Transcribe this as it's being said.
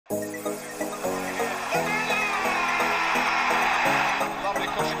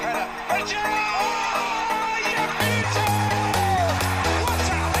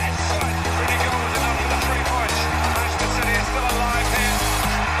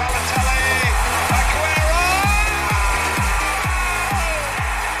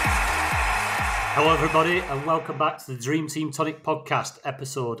Hello, everybody, and welcome back to the Dream Team Tonic podcast,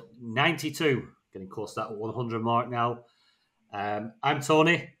 episode 92. Getting close to that 100 mark now. I'm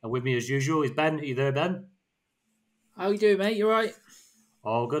Tony, and with me, as usual, is Ben. Are you there, Ben? How you doing, mate? You all right?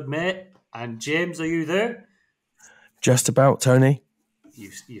 All good, mate. And James, are you there? Just about, Tony.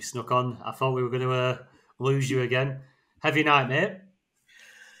 You snuck on. I thought we were going to lose you again. Heavy night, mate.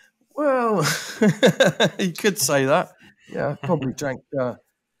 Well, you could say that. Yeah, probably drank a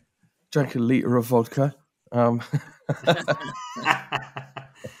litre of vodka.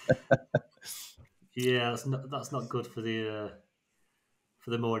 Yeah, that's not good for the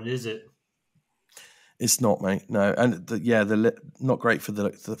morning, is it? It's not, mate. No, and not great for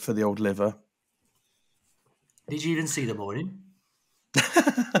the old liver. Did you even see the morning?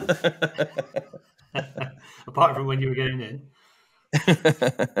 Apart from when you were getting in.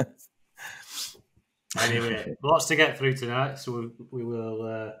 Anyway, lots to get through tonight, so we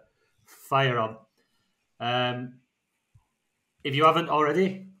will fire on. If you haven't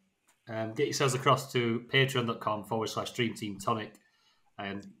already, get yourselves across to patreon.com/DreamTeamTonic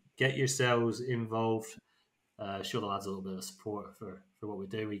and get yourselves involved. Show the lads a little bit of support for what we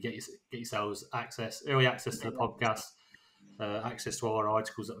do. We get yourselves early access to the podcast, access to all our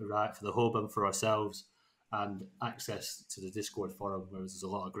articles that we write for the hub and for ourselves, and access to the Discord forum where there's a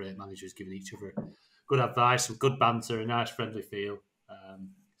lot of great managers giving each other good advice, some good banter, a nice friendly feel.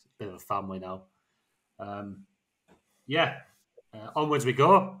 It's a bit of a family now. Onwards we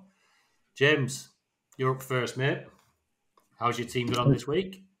go. James, you're up first, mate. How's your team gone on this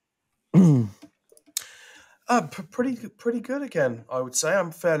week? Pretty good again, I would say.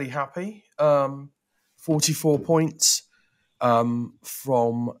 I'm fairly happy. 44 points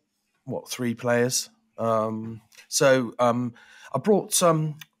from 3 players. I brought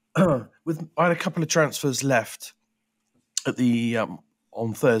some. I had a couple of transfers left at the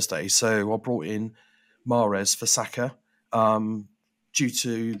on Thursday, so I brought in Mahrez for Saka due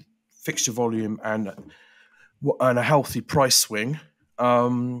to fixture volume and a healthy price swing.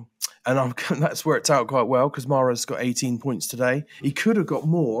 And that's worked out quite well because Mahrez got 18 points today. He could have got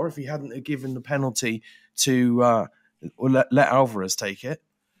more if he hadn't given the penalty to let Alvarez take it.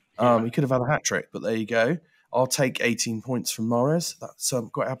 He could have had a hat trick, but there you go. I'll take 18 points from Mahrez. That's I'm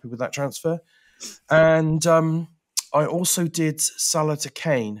quite happy with that transfer. And I also did Salah to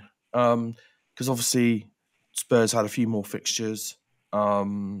Kane because obviously Spurs had a few more fixtures.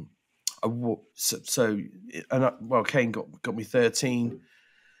 Kane got me 13.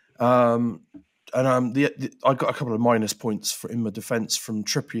 I got a couple of minus points in my defence from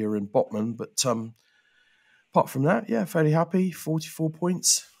Trippier and Botman, but apart from that, yeah, fairly happy. 44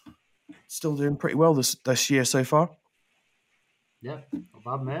 points. Still doing pretty well this year so far. Yeah, not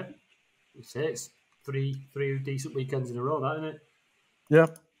bad, mate. It's three decent weekends in a row, that, isn't it? Yeah.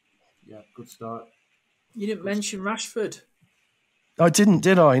 Yeah, good start. You didn't mention Rashford. I didn't,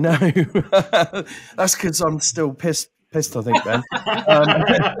 did I? No. That's because I'm still pissed, I think, Ben.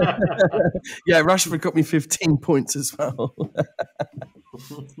 Yeah, Rashford got me 15 points as well.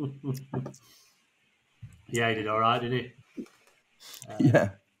 Yeah, he did all right, didn't he? Yeah.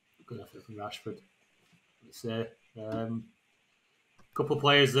 Good effort from Rashford. Let's say. A couple of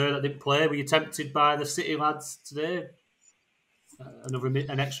players there that didn't play. Were you tempted by the City lads today?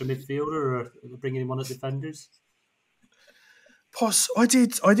 An extra midfielder, or bringing him on as defenders? I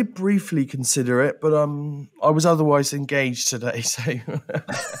did briefly consider it, but I was otherwise engaged today, so I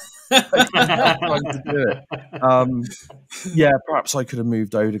didn't have time to do it. Yeah, perhaps I could have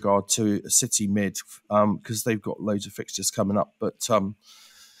moved Odegaard to a City mid because they've got loads of fixtures coming up. But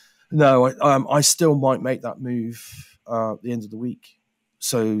no, I still might make that move at the end of the week.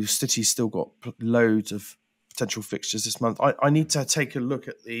 So City's still got loads of potential fixtures this month. I need to take a look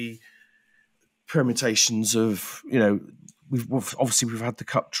at the permutations of, we've had the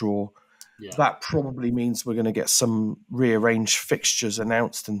cup draw. Yeah. That probably means we're going to get some rearranged fixtures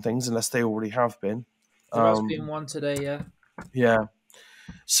announced and things, unless they already have been. There has been one today, yeah. Yeah.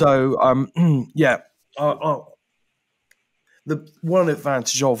 So, the one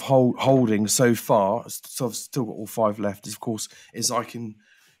advantage of holding so far, so I've still got all 5 left, is I can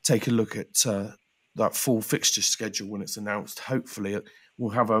take a look at that full fixture schedule when it's announced. Hopefully,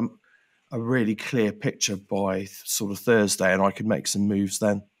 we'll have a really clear picture by sort of Thursday, and I can make some moves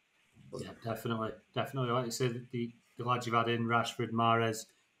then. Yeah, definitely. Like you said, the lads you've had in, Rashford, Mahrez,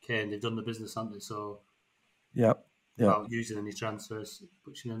 Kane, they've done the business, haven't they? So, without using any transfers,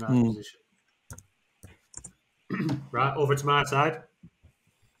 puts you in a nice position. Right, over to my side.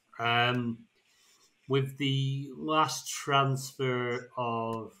 With the last transfer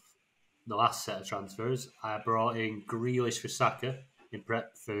of the last set of transfers, I brought in Grealish for Saka in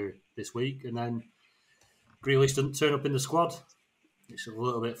prep for this week, and then Grealish didn't turn up in the squad. It's a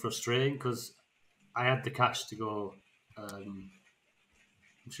little bit frustrating because I had the cash to go. I'm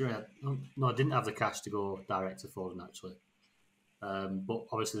sure I had. No, I didn't have the cash to go direct to Foden actually. But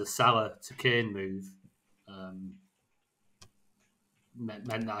obviously the Salah to Kane move meant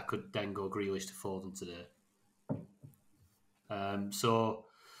that I could then go Grealish to Foden today. So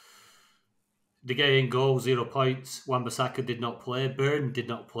De Gea in goal, 0 points. Wan-Bissaka did not play. Burn did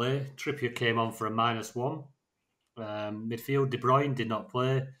not play. Trippier came on for a -1. Midfield, De Bruyne did not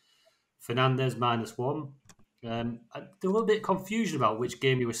play. Fernandes -1. There was a little bit of confusion about which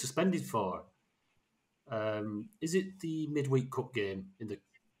game he was suspended for. Is it the midweek cup game in the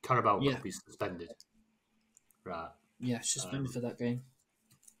Carabao Cup he's suspended? Right. Yeah, suspended for that game.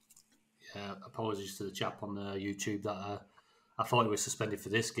 Yeah, apologies to the chap on the YouTube that I thought he was suspended for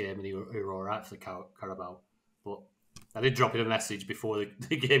this game and he were all right for the Carabao. But I did drop him a message before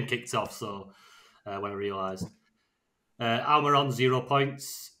the game kicked off, so when I realised. Almiron, 0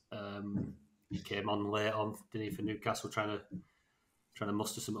 points. He came on late on, didn't he, for Newcastle, trying to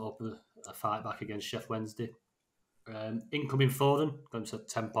muster something up, a fight back against Sheff Wednesday. Incoming Foden, got himself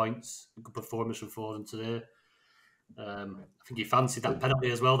 10 points. A good performance from Foden today. I think he fancied that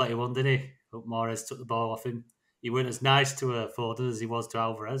penalty as well that he won, didn't he? But Mahrez took the ball off him. He weren't as nice to Foden as he was to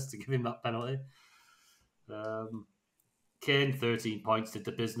Alvarez to give him that penalty. Kane, 13 points, did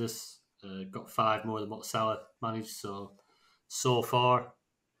the business. Got 5 more than what Salah managed. So far,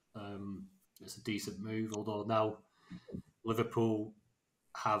 it's a decent move. Although now Liverpool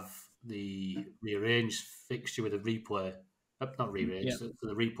have the rearranged fixture with a replay. Not rearranged,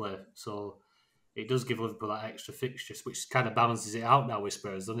 the replay. So it does give Liverpool that extra fixture, which kind of balances it out now with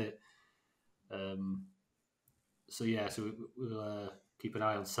Spurs, doesn't it? So we'll keep an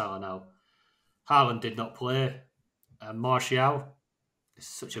eye on Salah now. Haaland did not play. Martial is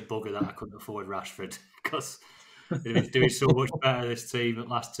such a bugger that I couldn't afford Rashford because he was doing so much better this team the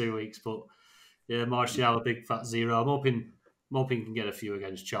last 2 weeks. But yeah, Martial, a big fat 0. I'm hoping he can get a few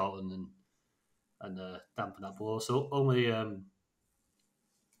against Charlton and dampen that blow. So only I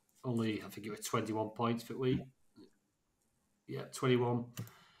think it was 21 points for the week. Yeah, 21.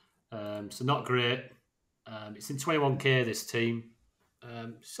 So not great. It's in 21k, this team.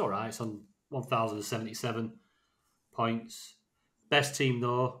 It's all right. It's on 1,077 points. Best team,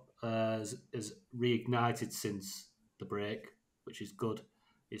 though, has reignited since the break, which is good.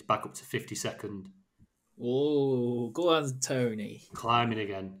 It's back up to 52nd. Oh, go on, Tony. Climbing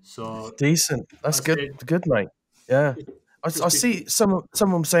again. So decent. That's good. Good, mate. Yeah. I see some of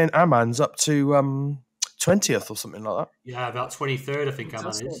them saying Aman's up to 20th or something like that. Yeah, about 23rd, I think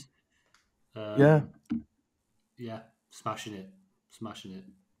Aman is. Yeah. Yeah, smashing it.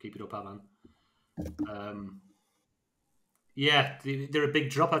 Keep it up, Aman. Yeah, they're a big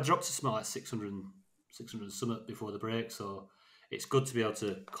drop. I dropped to something like 600 something before the break, so it's good to be able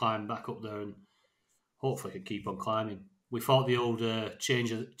to climb back up there and hopefully can keep on climbing. We thought the old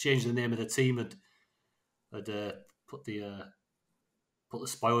change the name of the team had put the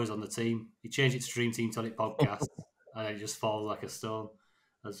spoilers on the team. He changed it to Dream Team Tonic Podcast, and it just falls like a stone,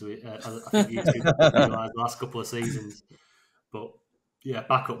 as I think YouTube realised the last couple of seasons. But yeah,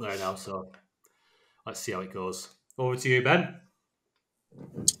 back up there now. So let's see how it goes. Over to you, Ben.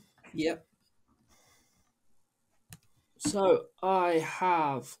 Yep. So I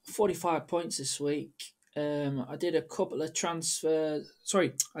have 45 points this week. I did a couple of transfers.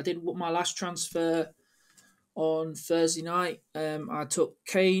 Sorry, I did my last transfer on Thursday night. I took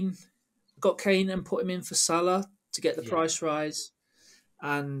got Kane and put him in for Salah to get the price rise.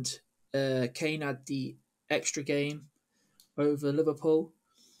 And Kane had the extra game over Liverpool.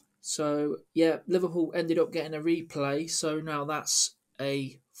 So, yeah, Liverpool ended up getting a replay. So now that's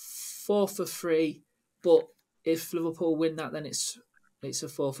a 4 for 3. But if Liverpool win that, then it's a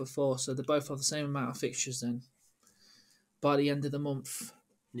 4 for 4. So they both have the same amount of fixtures then by the end of the month.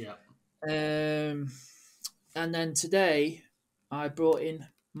 Yeah. And then today I brought in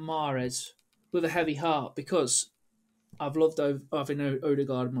Mahrez with a heavy heart because I've loved having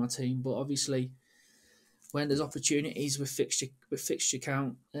Odegaard in my team, but obviously when there's opportunities with fixture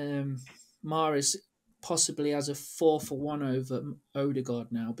count, Mahrez possibly has a 4 for 1 over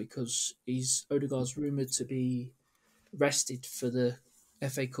Odegaard now because Odegaard's rumoured to be rested for the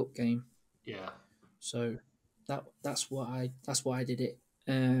FA Cup game. Yeah. So that's why I did it.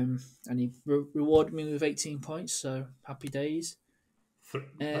 And he rewarded me with 18 points, so happy days.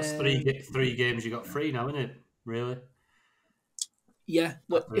 That's three games you got free now, isn't it? Really? Yeah,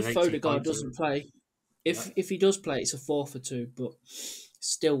 but if Odegaard doesn't play, if he does play, it's a 4 for 2, but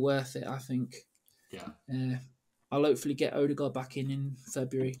still worth it, I think. Yeah. I'll hopefully get Odegaard back in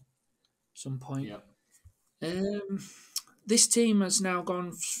February, some point. Yeah. This team has now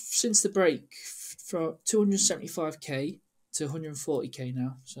gone since the break from 275k to 140k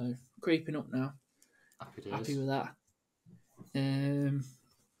now, so creeping up now. Happy days. Happy with that.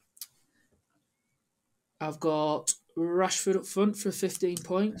 I've got Rashford up front for 15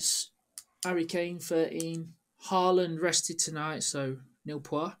 points. Harry Kane 13. Haaland rested tonight, so nil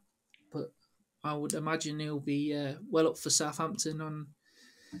point. But I would imagine he'll be well up for Southampton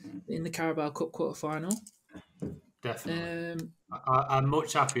in the Carabao Cup quarter final. Definitely. I'm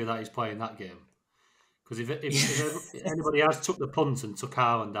much happier that he's playing that game. Because if anybody else took the punt and took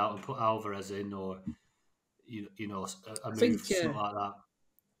Haaland out and put Alvarez in, or a move, something like that.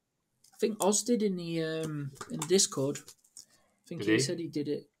 I think Oz did in the Discord. I think he said he did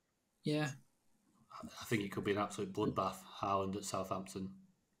it. Yeah. I think it could be an absolute bloodbath, Haaland at Southampton.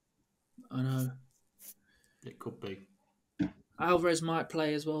 I know. It could be. Alvarez might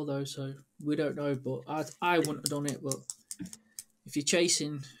play as well, though, so we don't know. But I wouldn't have done it. But if you're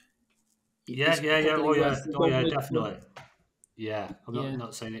chasing, Oh yeah, definitely. Yeah, I'm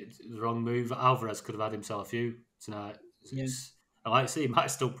not saying it's the wrong move. Alvarez could have had himself a few tonight. I like to see he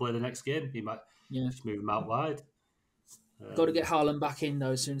might still play the next game. He might just move him out wide. Got to get Haaland back in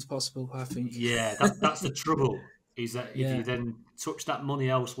though as soon as possible, I think. Yeah, that's the trouble. Is that if you then touch that money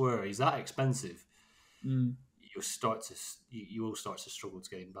elsewhere, he's that expensive. You will start to struggle to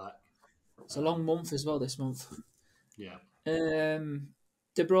get him back. It's a long month as well this month. Yeah. De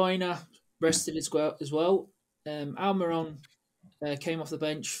Bruyne rested as well. Almiron came off the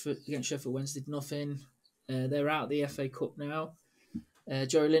bench against Sheffield Wednesday, did nothing. They're out of the FA Cup now.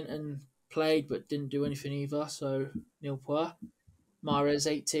 Joe Linton played but didn't do anything either, so nil point. Mahrez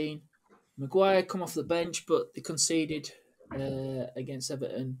 18. Maguire come off the bench but they conceded against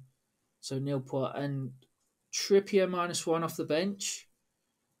Everton, so nil point. And Trippier -1 off the bench.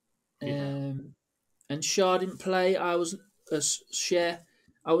 And Shaw didn't play. I was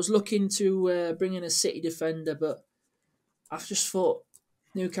looking to bring in a City defender, but I've just thought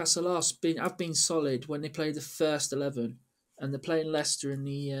Newcastle have been solid when they play the first 11, and they're playing Leicester in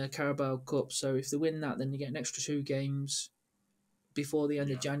the Carabao Cup. So if they win that, then they get an extra 2 games before the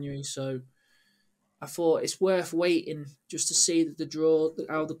end of January. So I thought it's worth waiting just to see the draw,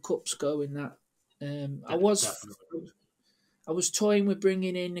 how the cups go in that. I was toying with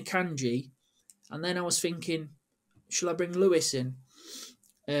bringing in Akanji, and then I was thinking, shall I bring Lewis in?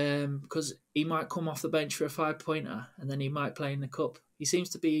 Because he might come off the bench for a 5-pointer and then he might play in the cup. He seems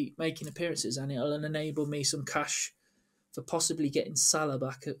to be making appearances and it'll enable me some cash for possibly getting Salah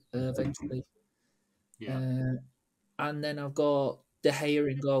back eventually. Yeah. And then I've got De Gea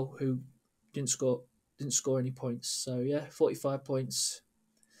in goal, who didn't score any points. So yeah, 45 points.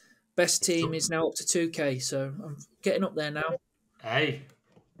 Best team is now up to 2k, so I'm getting up there now. Hey,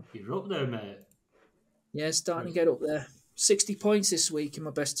 you're up there, mate. Yeah, starting to get up there. 60 points this week in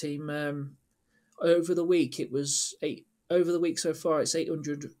my best team. Over the week, it was 8. Over the week so far, it's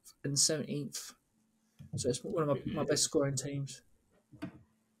 817th. So it's one of my best scoring teams.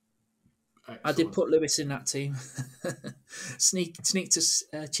 Excellent. I did put Lewis in that team. Sneaked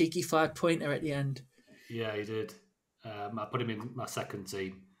a cheeky 5-pointer at the end. Yeah, he did. I put him in my second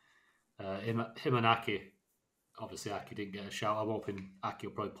team. Him and Aki. Obviously, Aki didn't get a shout. I'm hoping Aki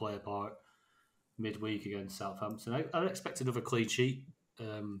will probably play a part midweek against Southampton. I expect another clean sheet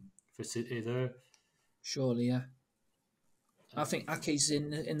for City there. Surely, yeah. I think Aki's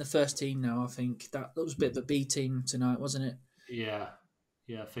in the first team now. I think that was a bit of a B team tonight, wasn't it? Yeah,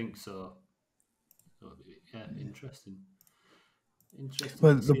 I think so. Yeah, interesting.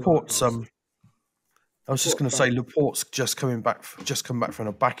 Well, Laporte's. I was just going to say, Laporte's just come back from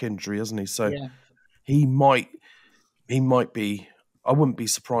a back injury, hasn't he? So he might be. I wouldn't be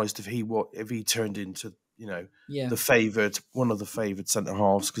surprised if he turned into one of the favoured centre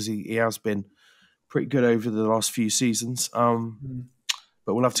halves, because he has been pretty good over the last few seasons. But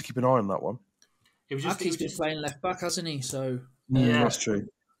we'll have to keep an eye on that one. Aki's been playing left back, hasn't he? So that's true.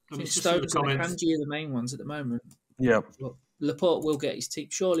 I think Stones and Akanji are the main ones at the moment. Yeah. But Laporte will get his team.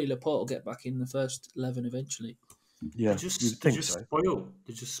 Surely Laporte will get back in the first 11 eventually. Yeah, you'd so. They're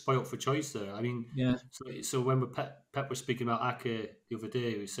just spoiled for choice there. I mean, So when Pep was speaking about Ake the other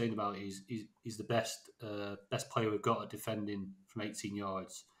day, he was saying about he's the best player we've got at defending from 18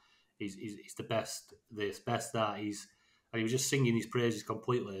 yards. He's the best this, best that. And he was just singing his praises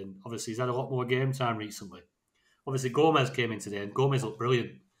completely. And obviously, he's had a lot more game time recently. Obviously, Gomez came in today, and Gomez looked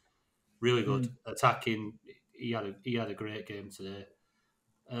brilliant, really good attacking. He had a great game today.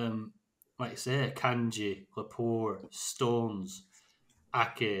 Like I say, Kanji, Laporte, Stones,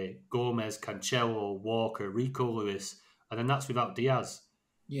 Ake, Gomez, Cancelo, Walker, Rico Lewis, and then that's without Diaz.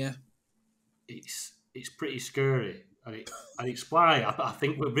 Yeah, it's pretty scary, and it's why I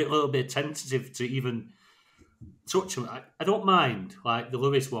think we're a little bit tentative to even touch them. I don't mind like the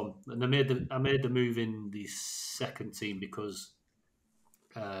Lewis one, and I made the move in the second team because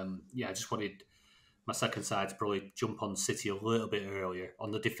I just wanted my second side to probably jump on City a little bit earlier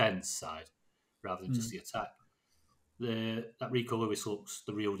on the defence side rather than just the attack. That Rico Lewis looks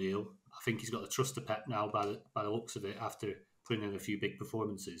the real deal. I think he's got the trust of Pep now by the looks of it after putting in a few big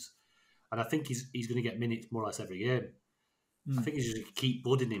performances. And I think he's going to get minutes more or less every game. I think he's just going to keep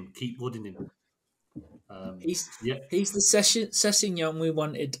blooding him. He's the Sessegnon we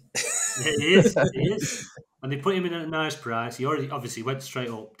wanted. Yeah, he is. And they put him in at a nice price. He already obviously went straight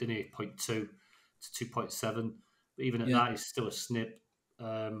up, didn't he? 0.2 to 2.7. But even at that, he's still a snip.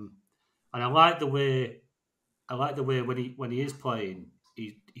 And I like the way when he is playing,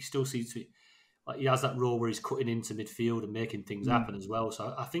 he still seems to be, like he has that role where he's cutting into midfield and making things happen as well.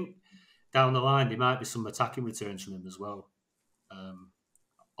 So I think down the line there might be some attacking returns from him as well.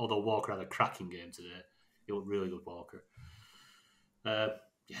 Although Walker had a cracking game today, he looked really good, Walker.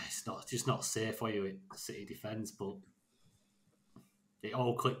 It's just not safe for you at City defence, but it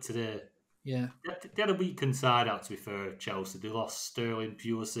all clicked today. Yeah, they had a weakened side out. To be fair, Chelsea, they lost Sterling,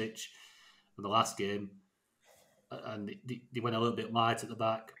 Pulisic in the last game, and they went a little bit light at the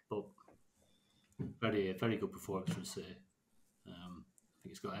back, but very very good performance from City. I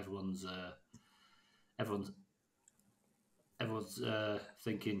think it's got everyone's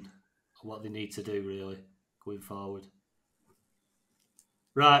thinking what they need to do really going forward.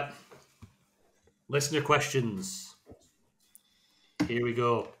 Right, listener questions. Here we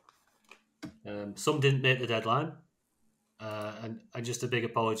go. Some didn't make the deadline, and just a big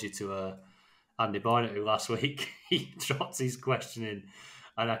apology to Andy Barnett, who last week he dropped his question in,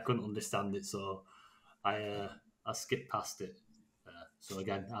 and I couldn't understand it, so I skipped past it. So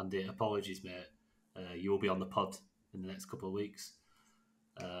again, Andy, apologies, mate. You will be on the pod in the next couple of weeks,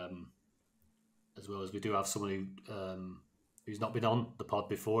 as well as we do have someone who's not been on the pod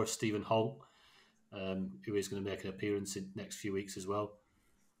before, Stephen Holt, who is going to make an appearance in the next few weeks as well.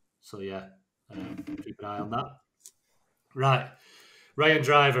 So yeah, keep an eye on that. Right, Ryan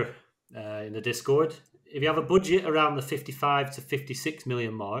Driver in the Discord. If you have a budget around the 55 to 56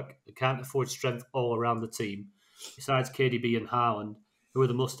 million mark and can't afford strength all around the team, besides KDB and Haaland, who are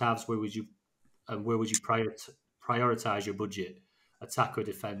the must-haves? Where would you prioritise your budget? Attack or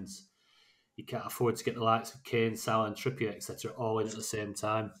defence? You can't afford to get the likes of Kane, Salah, and Trippier, etc., all in at the same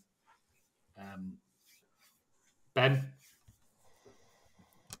time. Ben,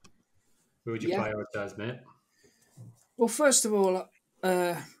 who would you prioritise, mate? Well, first of all,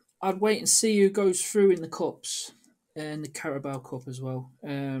 I'd wait and see who goes through in the cups and the Carabao Cup as well.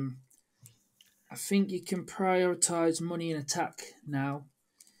 I think you can prioritise money in attack now.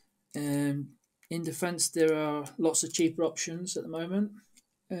 In defence, there are lots of cheaper options at the moment.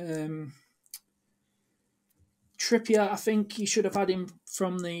 Trippier, I think you should have had him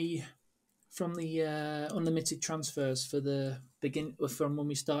from the unlimited transfers from when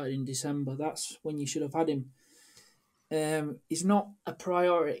we started in December. That's when you should have had him. He's not a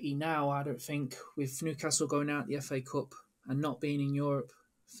priority now, I don't think, with Newcastle going out the FA Cup and not being in Europe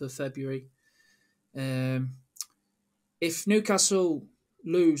for February. If Newcastle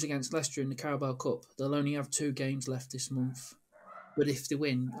lose against Leicester in the Carabao Cup, they'll only have 2 games left this month. But if they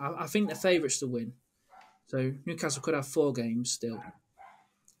win, I think they're favourites to win. So Newcastle could have 4 games still.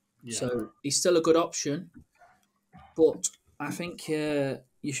 Yeah. So he's still a good option. But I think you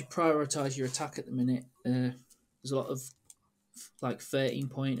should prioritise your attack at the minute. There's a lot of like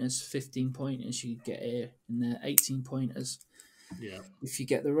 13-pointers, 15-pointers you could get here, and there 18-pointers. Yeah. If you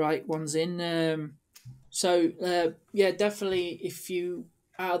get the right ones in. Definitely if you,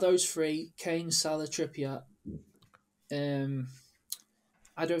 out of those 3, Kane, Salah, Trippier,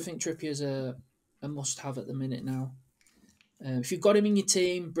 I don't think Trippier's a must-have at the minute now. If you've got him in your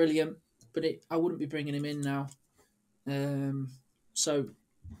team, brilliant, but I wouldn't be bringing him in now. So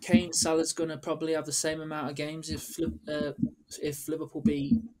Kane, Salah's going to probably have the same amount of games if Liverpool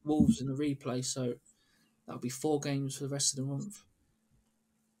beat Wolves in the replay, so that'll be 4 games for the rest of the month.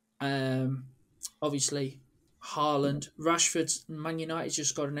 Obviously, Haaland, Rashford, Man United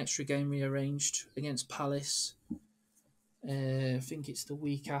just got an extra game rearranged against Palace. I think it's the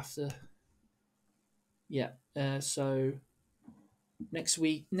week after. Yeah, so next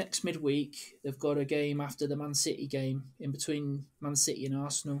midweek, they've got a game after the Man City game in between Man City and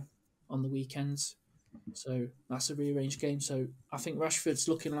Arsenal on the weekends. So that's a rearranged game. So I think Rashford's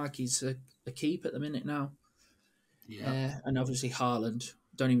looking like he's a keep at the minute now. Yeah. And obviously Haaland,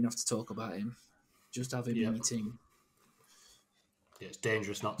 don't even have to talk about him. Just have him in your team. Yeah, it's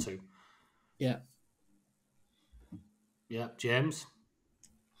dangerous not to. Yeah. Yeah, James.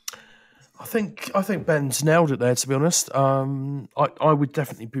 I think Ben's nailed it there. To be honest, I would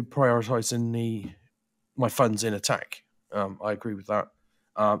definitely be prioritising my funds in attack. I agree with that.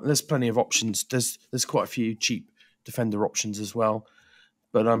 There's plenty of options. There's quite a few cheap defender options as well.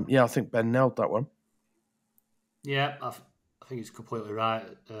 But yeah, I think Ben nailed that one. Yeah, I think he's completely right.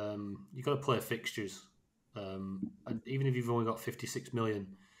 You've got to play fixtures. And even if you've only got 56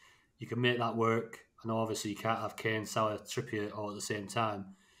 million, you can make that work. I know obviously you can't have Kane, Salah, Trippier all at the same time.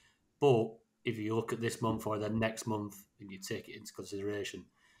 But if you look at this month or the next month and you take it into consideration,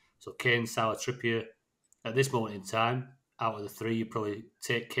 so Kane, Salah, Trippier, at this moment in time, out of the three, you probably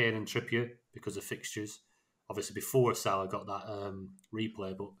take Kane and Trippier because of fixtures. Obviously, before Salah got that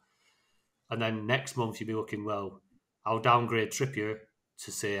replay, and then next month you'll be looking, well, I'll downgrade Trippier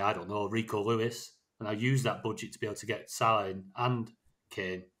to say, I don't know, Rico Lewis, and I'll use that budget to be able to get Salah in and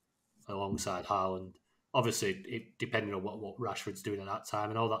Kane alongside Haaland. Obviously, it depending on what Rashford's doing at that time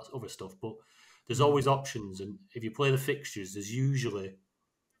and all that other stuff, but there's always options, and if you play the fixtures, there's usually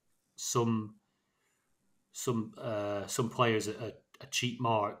some players at a cheap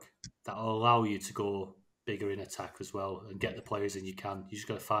mark that will allow you to go bigger in attack as well and get the players in you can. You just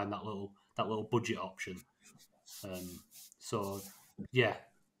got to find that little budget option. So yeah,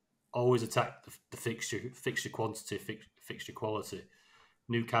 always attack the fixture quantity, fixture quality.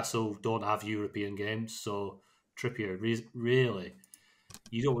 Newcastle don't have European games, so Trippier really,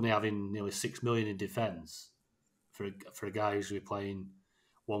 you don't want to have in nearly 6 million in defence for a guy who's going to be playing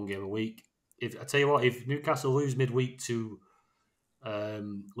one game a week. If I tell you what, if Newcastle lose midweek to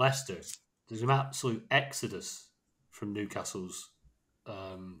Leicester, there's an absolute exodus from Newcastle's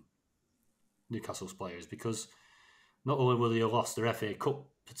players, because not only will they have lost their FA Cup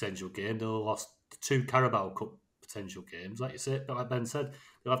potential game, they'll have lost the 2 Carabao Cup potential games. Like you said, like Ben said,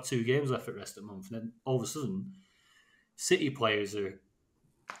 they'll have 2 games left at rest of the month, and then all of a sudden, City players are,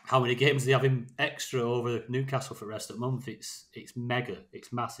 how many games they have in extra over Newcastle for the rest of the month? It's mega,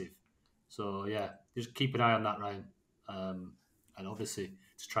 it's massive. So yeah, just keep an eye on that, Ryan, and obviously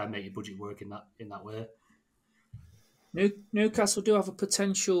to try and make your budget work in that way. Newcastle do have a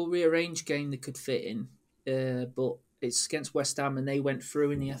potential rearranged game they could fit in, but it's against West Ham and they went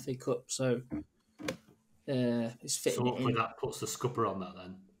through in the FA Cup, so it's fitting So hopefully it in. that puts the scupper on that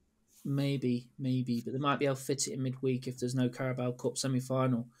then. Maybe, but they might be able to fit it in midweek if there's no Carabao Cup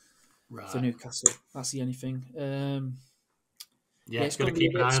semi-final for Right. Newcastle. That's the only thing. Yeah, it's got to going to be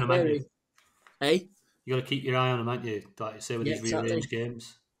keep a an bit eye on them, haven't you? scary. You got to keep your eye on them, haven't you? Like you say with these Exactly. rearranged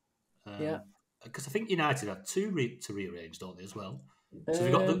games. Yeah. Because I think United had 2 to rearrange, don't they, as well? So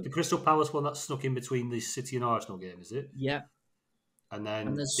we got the Crystal Palace one that snuck in between the City and Arsenal game, is it? Yeah. And then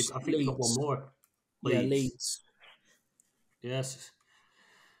And there's I think they've got one Leeds. more. Yeah, Leeds. Yes.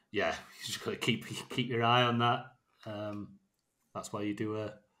 Yeah, you just got to keep your eye on that. That's why you do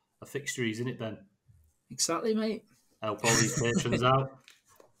a fixture, isn't it, Ben? Exactly, mate. Help all these patrons out.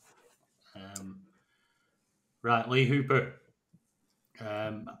 Right, Lee Hooper.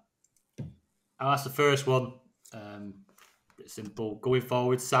 I'll ask the first one. Pretty simple. Going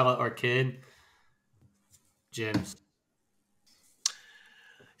forward, Salah or Kane? James.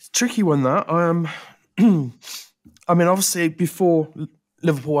 It's a tricky one, that. I mean, obviously, before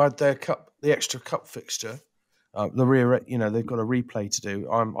Liverpool had their the extra cup fixture, they've got a replay to do.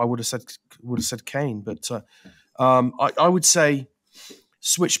 I would have said Kane, but I would say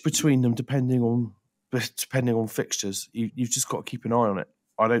switch between them depending on fixtures. You've just got to keep an eye on it.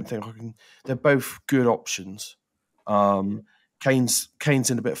 I don't think I can. They're both good options. Kane's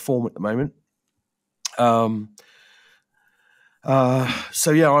in a bit of form at the moment. So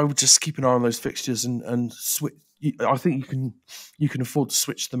yeah, I would just keep an eye on those fixtures and switch. I think you can afford to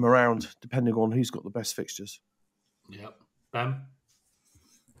switch them around depending on who's got the best fixtures. Yep. Ben?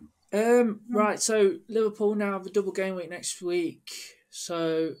 Right, so Liverpool now have a double game week next week.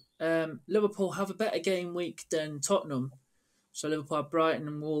 So Liverpool have a better game week than Tottenham. So Liverpool have Brighton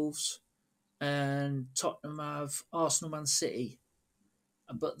and Wolves, and Tottenham have Arsenal, Man City.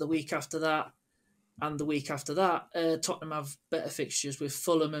 But the week after that, and the week after that, Tottenham have better fixtures with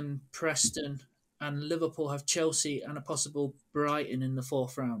Fulham and Preston, and Liverpool have Chelsea and a possible Brighton in the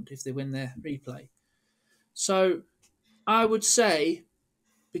 4th round if they win their replay. So I would say,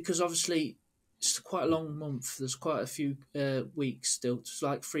 because obviously it's quite a long month, there's quite a few weeks still, it's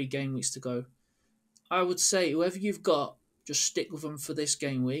like 3 game weeks to go. I would say whoever you've got, just stick with them for this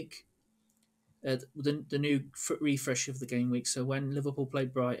game week. The new refresh of the game week. So when Liverpool play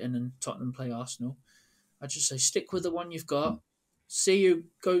Brighton and Tottenham play Arsenal, I'd just say stick with the one you've got. See who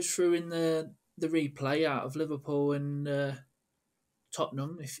goes through in the replay out of Liverpool and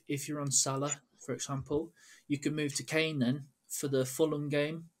Tottenham. If you're on Salah, for example, you could move to Kane then for the Fulham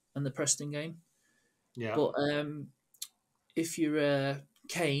game and the Preston game. Yeah. But if you're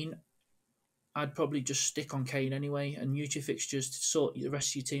Kane, I'd probably just stick on Kane anyway and use your fixtures to sort the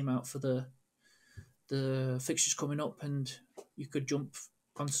rest of your team out for the fixtures coming up, and you could jump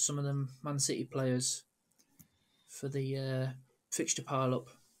onto some of them Man City players for the fixture pile up.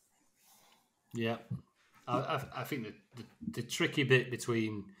 Yeah. I think the tricky bit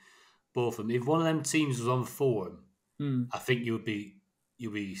between both of them, if one of them teams was on form, I think you'd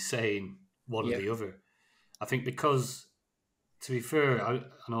be saying one or the other. I think because, to be fair, I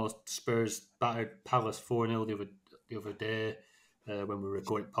know Spurs battered Palace 4-0 the other day when we were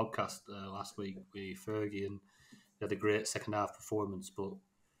recording podcast last week with Fergie, and they had a great second half performance. But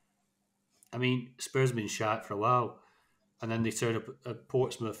I mean, Spurs have been sharp for a while, and then they turned up at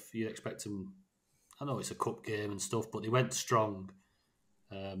Portsmouth. You'd expect them. I know it's a cup game and stuff, but they went strong,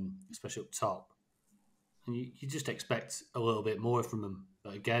 especially up top. And you just expect a little bit more from them.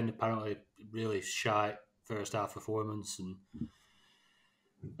 But again, apparently, really shy first half performance. And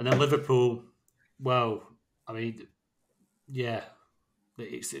then Liverpool, well, I mean, yeah,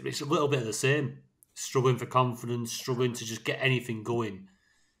 it's a little bit of the same. Struggling for confidence, struggling to just get anything going.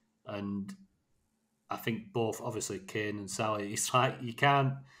 And I think both, obviously, Kane and Sally, it's like you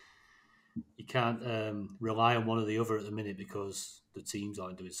can't rely on one or the other at the minute because the teams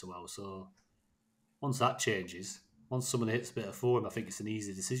aren't doing so well. So once that changes, once someone hits a bit of form, I think it's an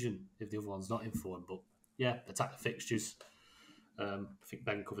easy decision if the other one's not in form. But yeah, attack the fixtures. I think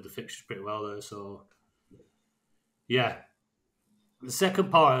Ben covered the fixtures pretty well there. So yeah, the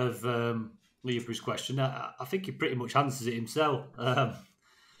second part of Liverpool's question, I think he pretty much answers it himself.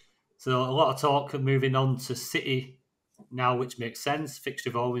 So a lot of talk of moving on to City now, which makes sense.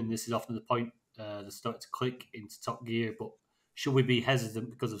 Fixture evolving, this is often the point that start to click into top gear. But should we be hesitant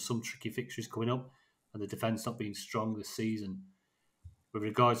because of some tricky fixtures coming up and the defence not being strong this season? With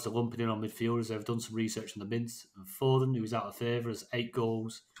regards to lumping in on midfielders, they've done some research on the mids. And Foden, who was out of favour, has 8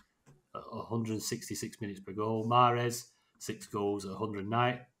 goals at 166 minutes per goal. Mahrez, 6 goals at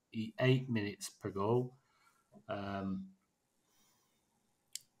 198 minutes per goal.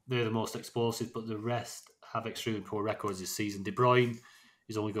 They're the most explosive, but the rest have extremely poor records this season. De Bruyne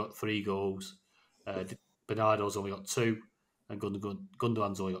has only got 3 goals. Bernardo's only got 2. And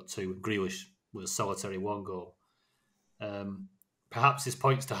Gundogan's only got 2. And Grealish with a solitary 1 goal. Perhaps this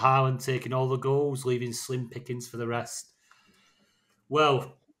points to Haaland taking all the goals, leaving slim pickings for the rest.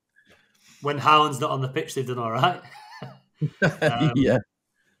 Well, when Haaland's not on the pitch, they've done all right. Yeah.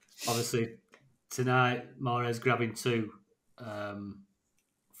 Obviously, tonight, Mahrez grabbing 2.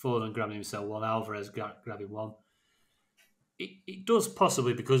 Foden grabbing himself 1. Alvarez grabbing 1. It does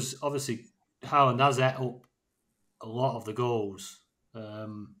possibly because, obviously, Haaland has ate up a lot of the goals.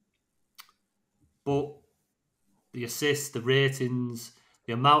 But the assists, the ratings,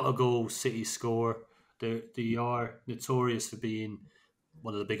 the amount of goals City score, they are notorious for being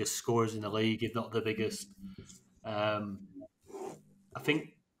one of the biggest scorers in the league, if not the biggest. I think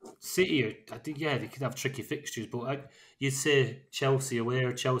City, they could have tricky fixtures, but you'd say Chelsea away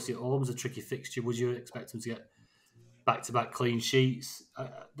or Chelsea at home is a tricky fixture. Would you expect them to get back-to-back clean sheets?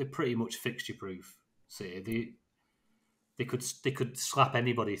 They're pretty much fixture-proof. City, they could slap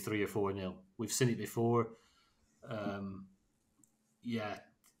anybody 3 or 4-0. We've seen it before.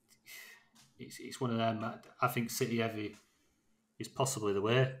 It's one of them. I think City heavy is possibly the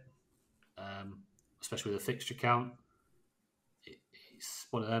way, especially with the fixture count. It's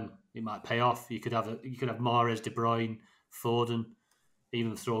one of them. It might pay off. You could have Mahrez, De Bruyne, Foden,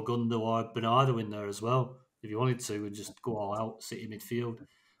 even throw Gundo or Bernardo in there as well if you wanted to, and just go all out City midfield.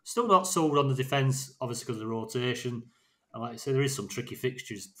 Still not sold on the defence, obviously because of the rotation. And like I say, there is some tricky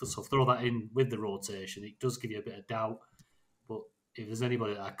fixtures, so throw that in with the rotation. It does give you a bit of doubt. But if there's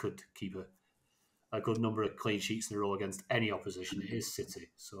anybody that could keep a good number of clean sheets in a row against any opposition, it is City.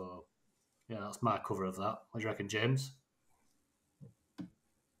 So, yeah, that's my cover of that. What do you reckon, James?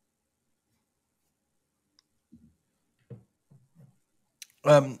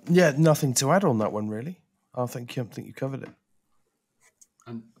 Nothing to add on that one, really. I think you covered it.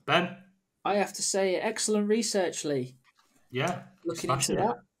 And Ben? I have to say, excellent research, Lee. Yeah. Looking into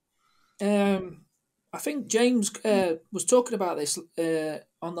that. I think James was talking about this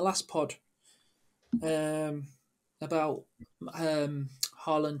on the last pod about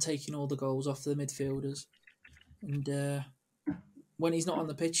Haaland taking all the goals off the midfielders. And when he's not on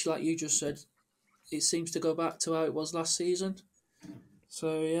the pitch, like you just said, it seems to go back to how it was last season.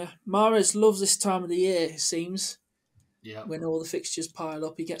 So, yeah. Mahrez loves this time of the year, it seems. Yeah. When all the fixtures pile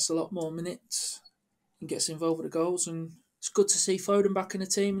up, he gets a lot more minutes and gets involved with the goals. And it's good to see Foden back in the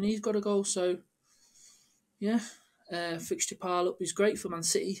team, and he's got a goal. So, yeah, fixture pile up is great for Man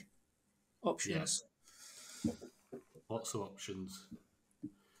City. Options. Lots of options.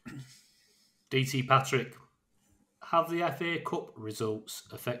 DT Patrick, have the FA Cup results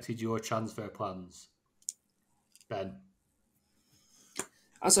affected your transfer plans? Ben?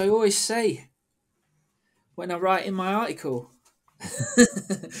 As I always say when I write in my article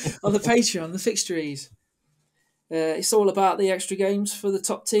on the Patreon, the fixtures, it's all about the extra games for the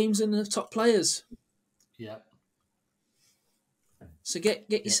top teams and the top players. Yeah. So get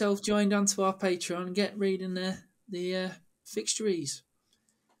yourself joined onto our Patreon and get reading the fixtures.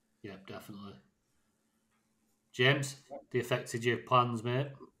 Yeah, definitely. James, they affected your plans, mate?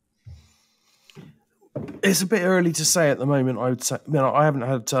 It's a bit early to say at the moment. I would say, I haven't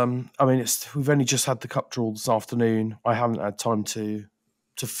had. We've only just had the cup draw this afternoon. I haven't had time to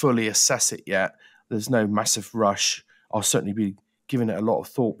fully assess it yet. There's no massive rush. I'll certainly be giving it a lot of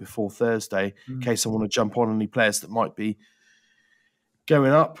thought before Thursday, in case I want to jump on any players that might be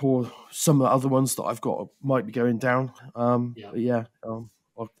going up, or some of the other ones that I've got might be going down. I'll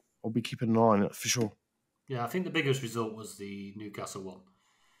be keeping an eye on it for sure. Yeah, I think the biggest result was the Newcastle one.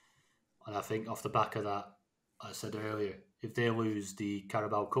 And I think off the back of that, I said earlier, if they lose the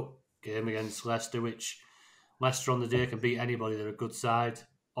Carabao Cup game against Leicester, which Leicester on the day can beat anybody, they're a good side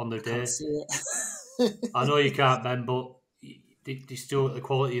on their day. Can't see it. I know you can't, Ben, but they still got the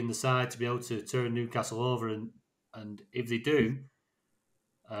quality in the side to be able to turn Newcastle over. And if they do,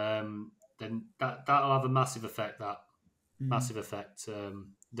 then that'll have a massive effect. Massive effect.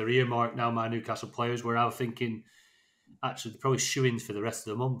 They're earmarked now, my Newcastle players, where I was thinking, actually, they're probably shoo-ins for the rest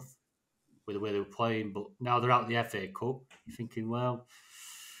of the month with the way they were playing. But now they're out of the FA Cup. You're thinking, well,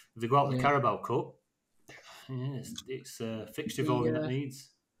 if they go out the Carabao Cup, it's a fixture volume that needs.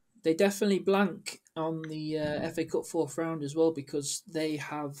 They definitely blank on the FA Cup fourth round as well, because they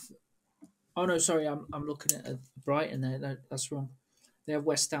have. Oh no, sorry, I'm looking at Brighton there. That's wrong. They have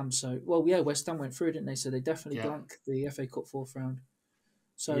West Ham. So West Ham went through, didn't they? So they definitely blank the FA Cup fourth round.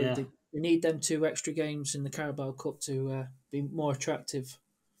 So they need them 2 extra games in the Carabao Cup to be more attractive.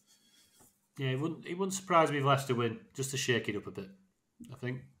 Yeah, it wouldn't surprise me if Leicester win, just to shake it up a bit, I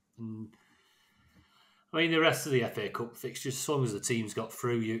think. And I mean, the rest of the FA Cup fixtures, as long as the team's got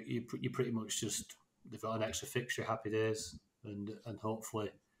through, you pretty much just, they've got an extra fixture, happy days, and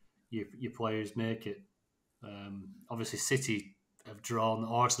hopefully your players make it. Obviously, City have drawn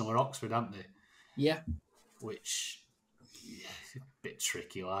Arsenal or Oxford, haven't they? Yeah. Which, is a bit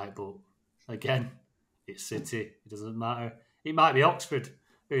tricky, but again, it's City. It doesn't matter. It might be Oxford.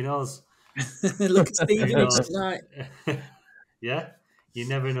 Who knows? Look at Stevie tonight. Yeah, you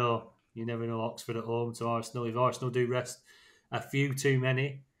never know. You never know. Oxford at home to Arsenal. If Arsenal do rest a few too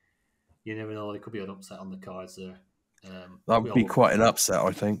many, you never know. There could be an upset on the cards there. That would be quite an upset,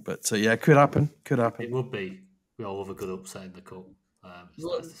 I think. But it could happen. Could happen. It would be. We all love a good upset in the cup. It's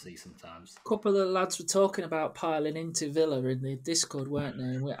nice to see sometimes. A couple of the lads were talking about piling into Villa in the Discord, weren't they?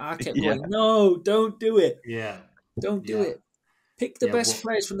 And I kept going, no, don't do it. Yeah. Don't do it. Pick the best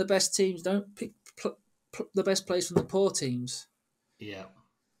players from the best teams. Don't pick the best players from the poor teams. Yeah,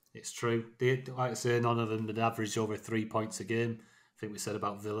 it's true. Like I say, none of them had averaged over 3 points a game. I think we said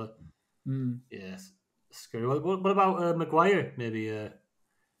about Villa. Yes. Scary. What about Maguire? Maybe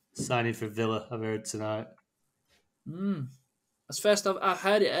signing for Villa, I've heard tonight. That's first I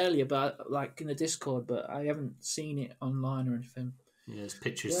heard it earlier, but like in the Discord, but I haven't seen it online or anything. Yeah, there's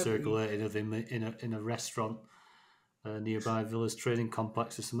pictures circulating of him in a restaurant nearby Villa's training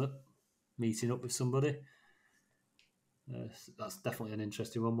complex or something, meeting up with somebody. That's definitely an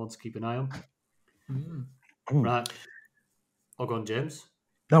interesting one to keep an eye on. Right. I'll go on, James.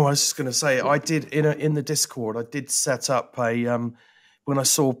 No, I was just going to say, I did in the Discord, I did set up a when I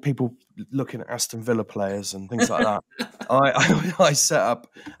saw people looking at Aston Villa players and things like that, I set up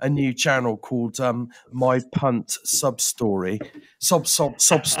a new channel called My Punt Sob Story.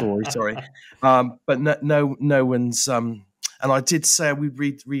 Sorry. But no one's and I did say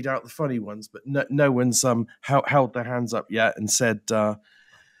we'd read out the funny ones, but no one's held their hands up yet and said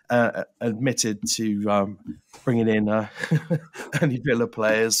admitted to bringing in any Villa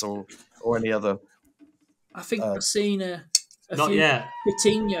players or any other. I think I've seen a not few yet.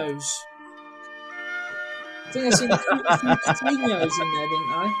 Coutinhos. I think I've seen a few Coutinhos in there,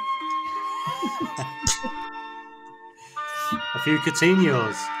 didn't I? A few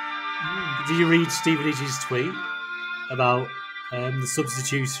Coutinhos. Did you read Stephen Idge's tweet about the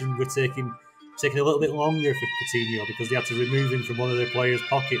substitution were taking a little bit longer for Coutinho because they had to remove him from one of their players'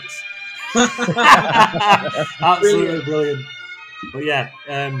 pockets? Absolutely brilliant. But yeah,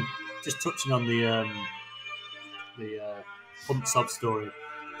 just touching on the punt sob story.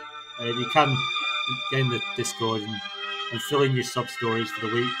 You can get in the Discord and fill in your sub stories for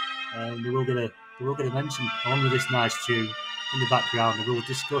the week. They will get a mention along with this nice tune in the background, and we'll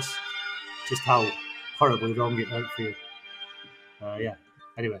discuss just how horribly wrong it went for you. Yeah.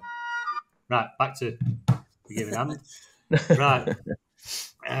 Anyway, right, back to the giving hand. Right.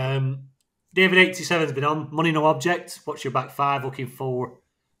 David 87 has been on. Money no object. What's your back five looking for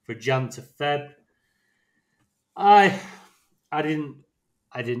Jan to Feb? I didn't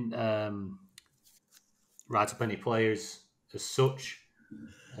write up any players as such,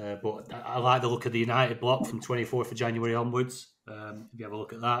 but I like the look of the United block from 24th of January onwards. If you have a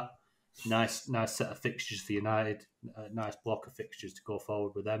look at that, nice set of fixtures for United. Nice block of fixtures to go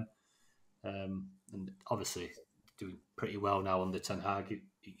forward with them, and obviously doing pretty well now under Ten Hag.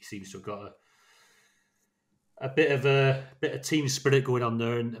 He seems to have got a bit of team spirit going on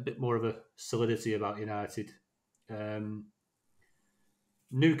there, and a bit more of a solidity about United.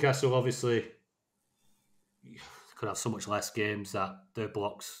 Newcastle obviously could have so much less games that their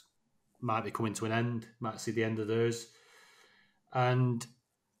blocks might be coming to an end. Might see the end of theirs. And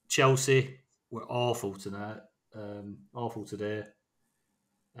Chelsea were awful tonight, awful today.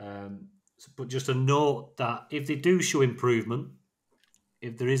 But just a note that if they do show improvement,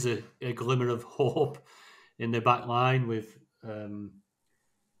 if there is a glimmer of hope in their back line with, and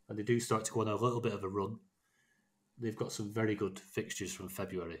they do start to go on a little bit of a run, they've got some very good fixtures from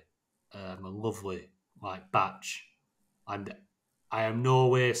February. A lovely batch. And I am no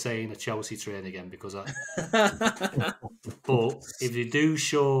way saying a Chelsea train again because but if they do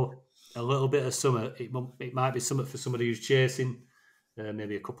show a little bit of summer, it might be something for somebody who's chasing,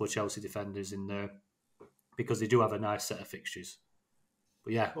 maybe a couple of Chelsea defenders in there, because they do have a nice set of fixtures.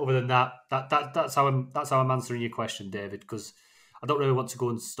 But yeah, other than that, that's how I'm answering your question, David, because I don't really want to go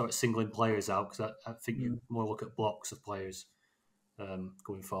and start singling players out, because I think you more look at blocks of players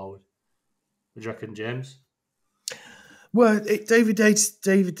going forward. What do you reckon, James? Well, David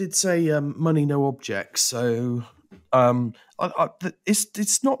did say money no object, so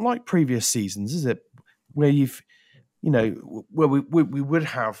it's not like previous seasons, is it? Where where we would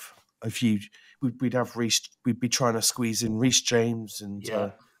have a few, we'd have Reece, we'd be trying to squeeze in Reece James and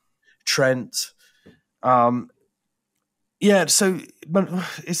Trent. So but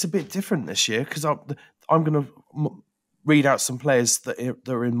it's a bit different this year because I'm going to read out some players that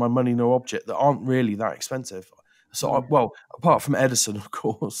are in my money no object that aren't really that expensive. So, apart from Edison, of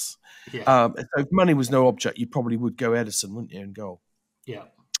course. Yeah. If money was no object, you probably would go Edison, wouldn't you, in goal? Yeah.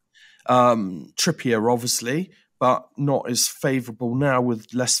 Trippier, obviously, but not as favourable now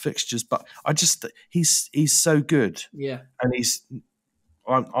with less fixtures. But he's so good. Yeah. And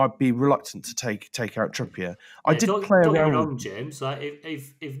I'd be reluctant to take out Trippier. I did don't play get me around wrong, James.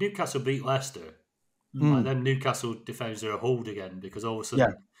 If Newcastle beat Leicester, then Newcastle defenders are a hold again, because all of a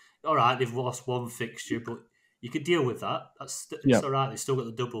sudden, all right, they've lost one fixture, but you could deal with that. It's all right. They've still got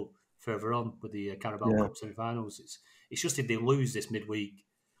the double further on with the Carabao Cup semi-finals. It's just if they lose this midweek,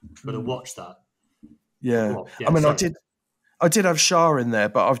 got to watch that. Yeah. I mean, sorry. I did have Shah in there,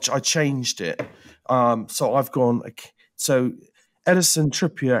 but I changed it. So I've gone. So Edison,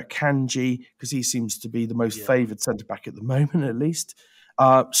 Trippier, Kanji, because he seems to be the most favoured centre back at the moment, at least.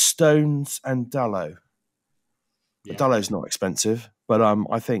 Stones and Dalot. Yeah. Dalot's not expensive, but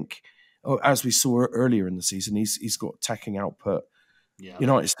I think, as we saw earlier in the season, he's got attacking output. Yeah.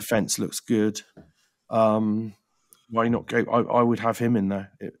 United's defence looks good. Why not go? I would have him in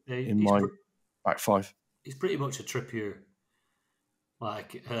there in my back five. He's pretty much a Trippier,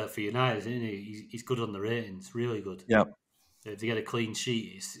 for United, isn't he? He's good on the ratings, really good. Yeah. If they get a clean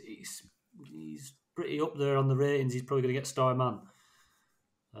sheet, he's pretty up there on the ratings. He's probably going to get star man.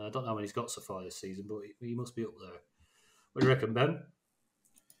 I don't know how many he's got so far this season, but he must be up there. What do you reckon, Ben?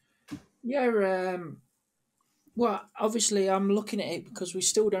 Yeah, well, obviously I'm looking at it because we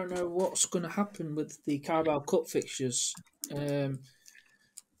still don't know what's going to happen with the Carabao Cup fixtures.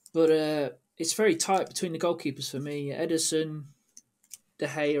 But it's very tight between the goalkeepers for me. Edison, De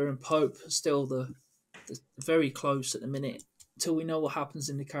Gea and Pope are still the very close at the minute until we know what happens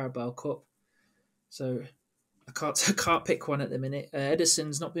in the Carabao Cup. So I can't pick one at the minute.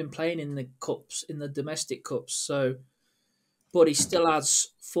 Edison's not been playing in the cups, in the domestic cups, but he still has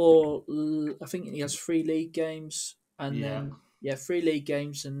I think he has 3 league games, and then 3 league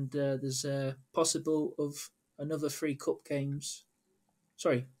games, and there's a possible of another 3 cup games.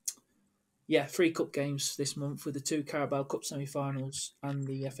 3 cup games this month with the 2 Carabao Cup semi-finals and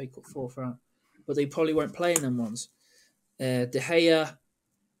the FA Cup 4th round, but they probably won't play in them ones. De Gea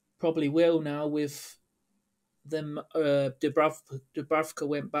probably will now with them. Dubravka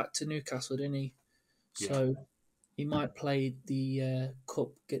went back to Newcastle, didn't he? Yeah. So he might play the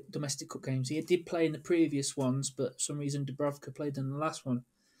domestic cup games. He did play in the previous ones, but for some reason Dubravka played in the last one.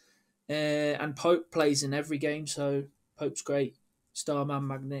 And Pope plays in every game, so Pope's great, Starman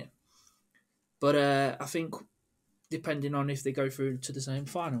magnet. But I think depending on if they go through to the same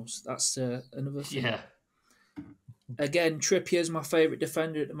finals, that's another thing. Yeah. Again, Trippier's my favourite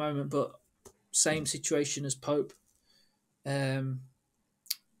defender at the moment, but same situation as Pope.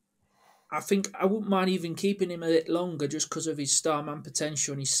 I think I wouldn't mind even keeping him a bit longer just because of his Starman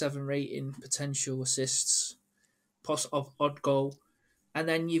potential and his 7 rating potential assists, of odd goal. And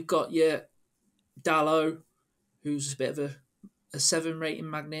then you've got your Dallo, who's a bit of a 7 rating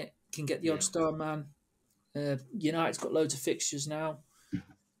magnet, can get the odd Starman. United's got loads of fixtures now.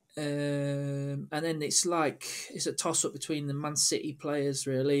 And then it's a toss-up between the Man City players,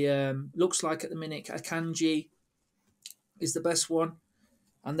 really. Looks like at the minute Akanji is the best one.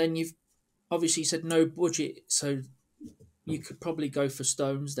 And then you've obviously said no budget, so you could probably go for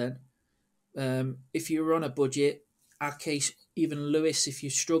Stones then. If you were on a budget, Ake, even Lewis, if you're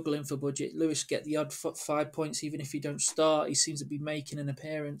struggling for budget, Lewis get the odd 5 points even if you don't start. He seems to be making an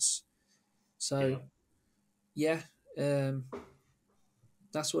appearance. So,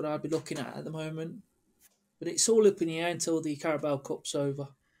 that's what I'd be looking at the moment. But it's all up in the air until the Carabao Cup's over,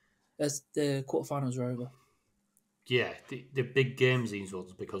 as the quarterfinals are over. Yeah, the big games these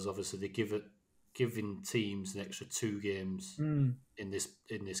ones, because obviously they're giving teams an extra 2 games in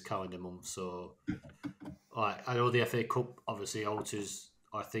this calendar month. So, I know the FA Cup obviously alters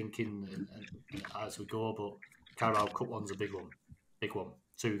our thinking as we go, but Carabao Cup one's a big one.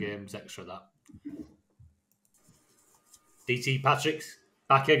 2 games extra that. DT Patrick's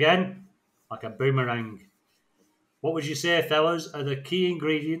back again, like a boomerang. What would you say, fellas, are the key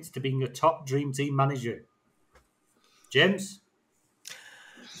ingredients to being a top dream team manager? James?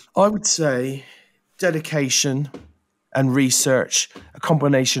 I would say dedication and research, a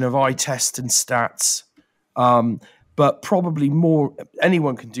combination of eye test and stats. But probably more,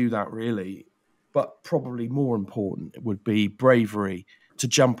 anyone can do that really, but probably more important would be bravery to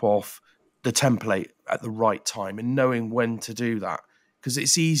jump off the template at the right time and knowing when to do that. Because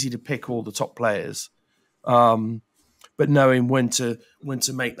it's easy to pick all the top players, but knowing when to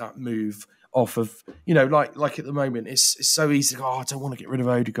make that move off of, like at the moment, it's so easy. I don't want to get rid of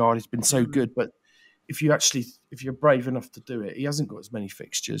Odegaard. He's been so good, but if you're brave enough to do it, he hasn't got as many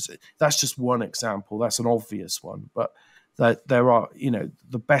fixtures. That's just one example. That's an obvious one, but there are,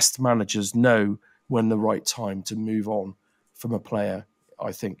 the best managers know when the right time to move on from a player.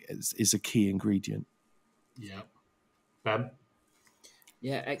 I think is a key ingredient. Ben?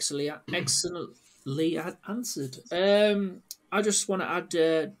 Yeah, excellently answered. I just want to add,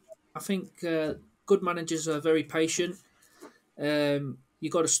 I think good managers are very patient. You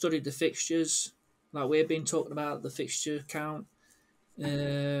got to study the fixtures, like we've been talking about, the fixture count.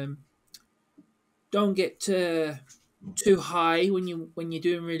 Don't get too high when you're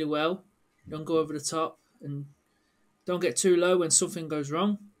doing really well. Don't go over the top, and don't get too low when something goes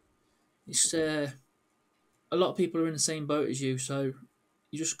wrong. It's a lot of people are in the same boat as you, so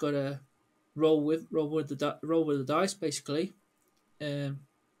you just gotta roll with the dice, basically.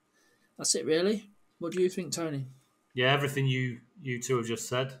 That's it, really. What do you think, Tony? Yeah, everything you two have just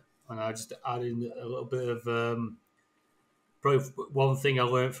said, and I just add in a little bit of probably one thing I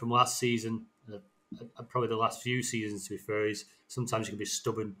learned from last season, probably the last few seasons to be fair, is sometimes you can be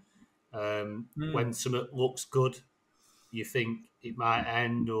stubborn. When something looks good, you think it might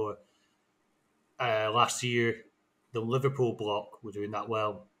end. Or last year, the Liverpool block were doing that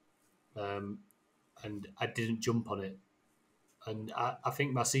well, and I didn't jump on it. And I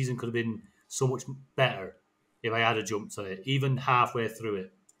think my season could have been so much better if I had a jumped on it, even halfway through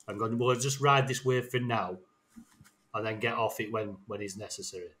it. I'm going, well, I'll just ride this wave for now and then get off it when it's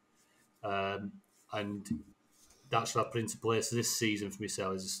necessary. And that's what I've put into place this season for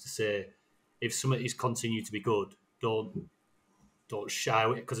myself, is just to say, if something is continued to be good, don't shy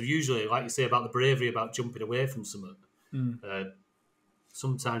away. Because usually, like you say about the bravery, about jumping away from something,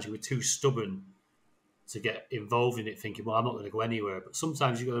 sometimes you were too stubborn to get involved in it, thinking, well, I'm not going to go anywhere. But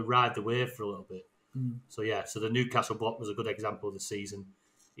sometimes you've got to ride the wave for a little bit. So the Newcastle block was a good example of the season.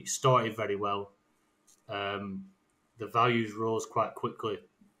 It started very well. The values rose quite quickly.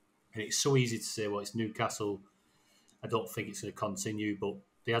 And it's so easy to say, well, it's Newcastle. I don't think it's going to continue. But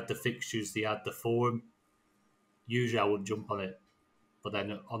they had the fixtures, they had the form. Usually I wouldn't jump on it. But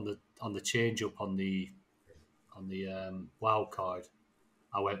then on the change up on the wild card,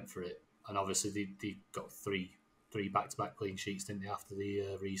 I went for it. And obviously they got three back-to-back clean sheets, didn't they, after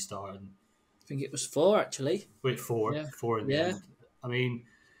the restart? And I think it was 4, actually. Wait, 4 in the end. I mean,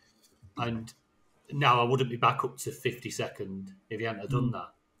 and Now I wouldn't be back up to 52nd if he hadn't have done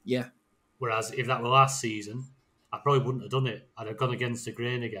that. Yeah. Whereas if that were last season, I probably wouldn't have done it. I'd have gone against the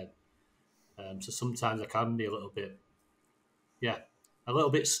grain again. So sometimes I can be a little bit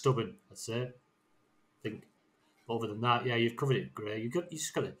stubborn, I'd say. I think. But other than that, you've covered it great. You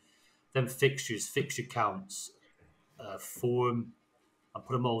just got to them fixtures, fixture counts, form, and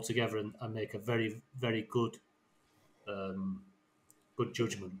put them all together and make a very, very good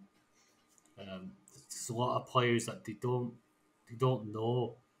judgment. There's a lot of players that they don't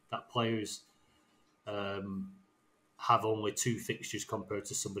know that players have only 2 fixtures compared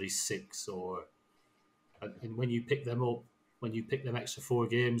to somebody's 6, and when you pick them up, when you pick them extra 4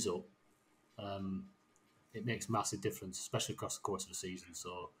 games up, it makes massive difference, especially across the course of the season.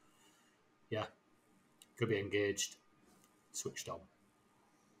 So, yeah, could be engaged, switched on.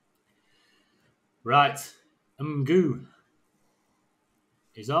 Right, Mgu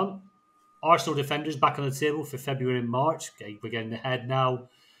is on. Arsenal defenders back on the table for February and March. Okay, we're getting ahead now.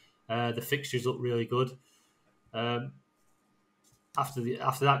 The fixtures look really good. After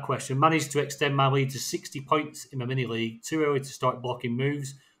that question, managed to extend my lead to 60 points in my mini league. Too early to start blocking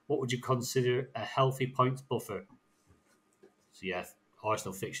moves. What would you consider a healthy points buffer? So yeah,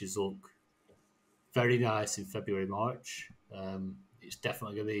 Arsenal fixtures look very nice in February, March. It's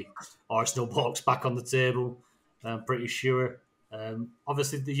definitely going to be Arsenal blocks back on the table. I'm pretty sure.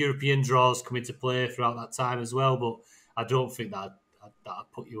 Obviously, the European draws come into play throughout that time as well, but I don't think that'd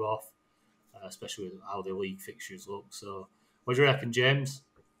put you off, especially with how the league fixtures look. So, what do you reckon, James?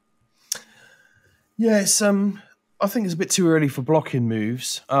 Yeah, it's I think it's a bit too early for blocking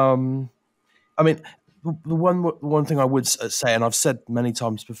moves. I mean, the one thing I would say, and I've said many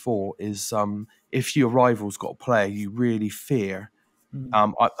times before, is if your rival's got a player you really fear,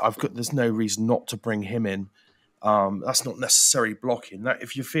 there's no reason not to bring him in. That's not necessarily blocking. That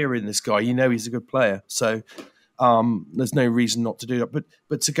if you're fearing this guy, you know he's a good player, so there's no reason not to do that.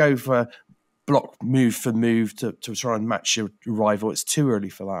 But to go for block move for move to try and match your rival, it's too early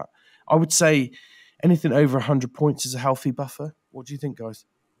for that. I would say anything over 100 points is a healthy buffer. What do you think, guys?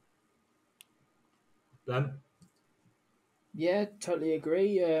 Ben? Yeah, totally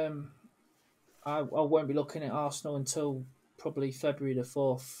agree. I won't be looking at Arsenal until probably February the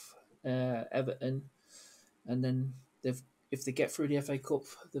 4th, Everton. And then if they get through the FA Cup,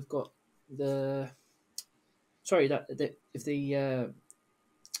 they've got if they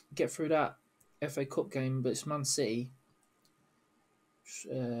get through that FA Cup game, but it's Man City,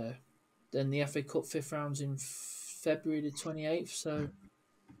 then the FA Cup 5th round's in February the 28th. So,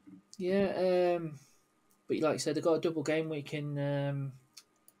 yeah, but like I said, they've got a double game week in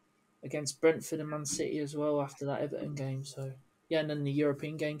against Brentford and Man City as well after that Everton game. So, yeah, and then the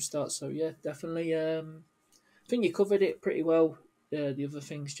European game starts. So, yeah, definitely. I think you covered it pretty well, the other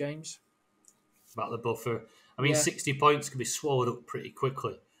things, James. About the buffer. I mean, 60 points can be swallowed up pretty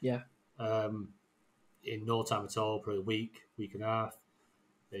quickly. Yeah. In no time at all, probably a week and a half.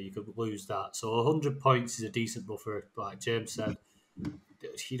 You could lose that. So 100 points is a decent buffer. Like James said,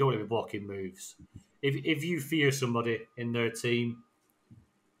 you don't want to be blocking moves. If you fear somebody in their team,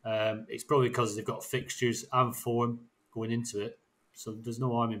 it's probably because they've got fixtures and form going into it. So there's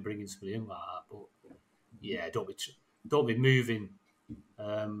no harm in bringing somebody in like that. But yeah, don't be moving.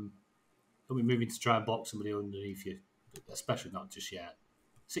 Don't be moving to try and block somebody underneath you, especially not just yet.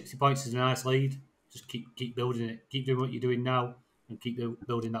 60 points is a nice lead. Just keep building it. Keep doing what you're doing now, and keep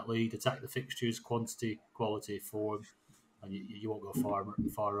building that lead. Attack the fixtures, quantity, quality, form, and you won't go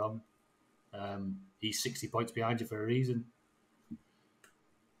far wrong. He's 60 points behind you for a reason.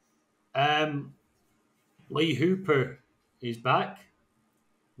 Lee Hooper is back.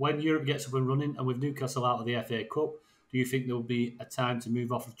 When Europe gets up and running, and with Newcastle out of the FA Cup, do you think there will be a time to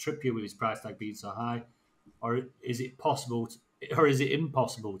move off of Trippier with his price tag being so high, or is it impossible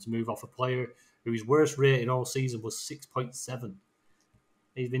to move off a player whose worst rating all season was 6.7?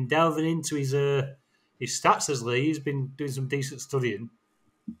 He's been delving into his stats as Lee. He's been doing some decent studying.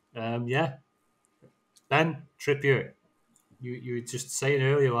 Ben Trippier, you were just saying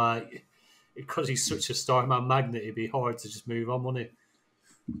earlier, like, because he's such a Starman magnet, it'd be hard to just move on, wouldn't it?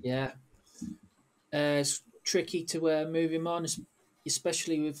 Yeah. It's tricky to move him on,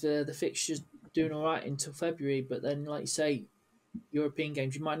 especially with the fixtures doing all right until February. But then, like you say, European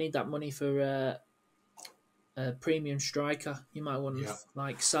games, you might need that money for a premium striker. You might want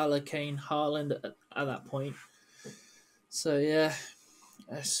like Salah, Kane, Haaland at that point. So yeah,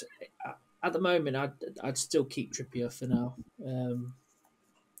 at the moment, I'd still keep Trippier for now.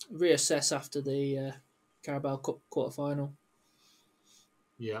 Reassess after the Carabao Cup quarter-final.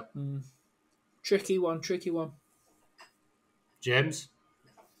 Yeah. Tricky one. James?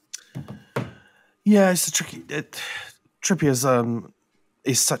 Yeah, it's a tricky. Trippier's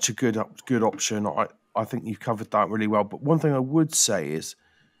is such a good option. I think you've covered that really well. But one thing I would say is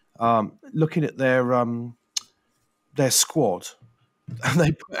looking at their squad, and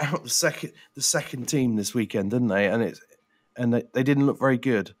they put out the second team this weekend, didn't they? And they didn't look very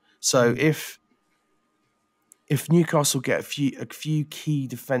good. So if Newcastle get a few key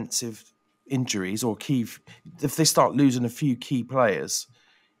defensive injuries if they start losing a few key players,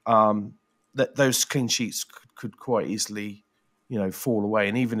 that those clean sheets could quite easily, fall away.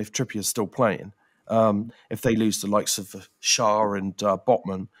 And even if Trippier's still playing, if they lose the likes of Shah and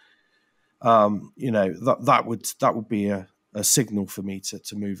Botman, that would be a signal for me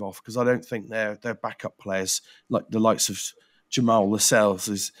to move off, because I don't think their backup players, like the likes of Jamal Lascelles,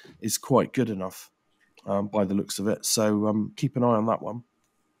 is quite good enough by the looks of it. So keep an eye on that one.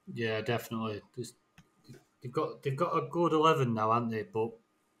 Yeah, definitely. They've got a good 11 now, haven't they? But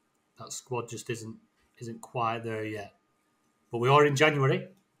that squad just isn't quite there yet. But we are in January,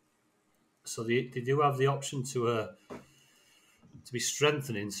 so they do have the option to be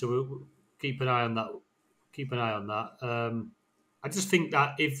strengthening. So we'll keep an eye on that. Keep an eye on that. I just think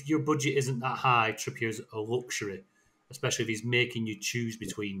that if your budget isn't that high, Trippier's a luxury, especially if he's making you choose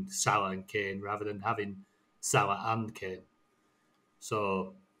between Salah and Kane rather than having Salah and Kane.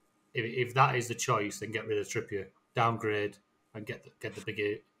 So if that is the choice, then get rid of Trippier, downgrade, and get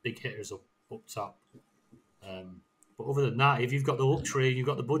the big hitters up top. But other than that, if you've got the luxury, you've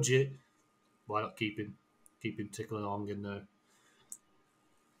got the budget, why not keep him tickling along in there?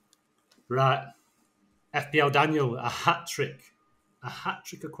 Right, FPL Daniel, a hat trick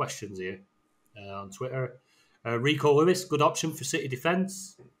of questions here on Twitter. Rico Lewis, good option for City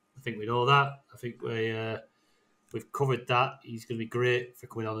defence. I think we know that. I think we've covered that. He's going to be great for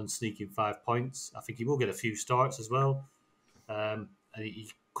coming on and sneaking 5 points. I think he will get a few starts as well. And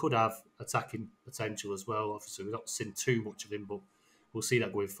he could have attacking potential as well. Obviously, we've not seen too much of him, but we'll see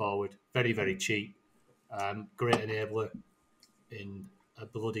that going forward. Very, very cheap. Great enabler in a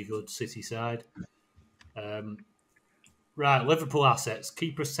bloody good City side. Right, Liverpool assets.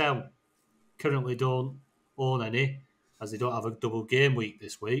 Keeper sell. Currently don't own any, as they don't have a double game week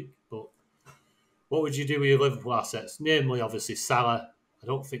this week. But what would you do with your Liverpool assets? Namely, obviously, Salah. I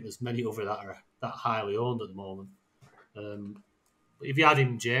don't think there's many other that are that highly owned at the moment. But if you had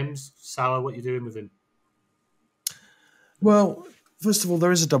him, James, Salah, what are you doing with him? Well, first of all,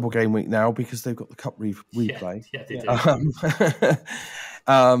 there is a double game week now because they've got the cup replay. Yeah, they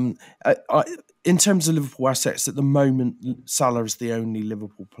do. In terms of Liverpool assets, at the moment, Salah is the only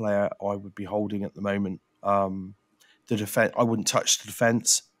Liverpool player I would be holding at the moment. The defense, I wouldn't touch the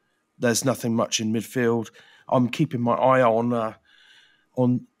defence. There's nothing much in midfield. I'm keeping my eye on.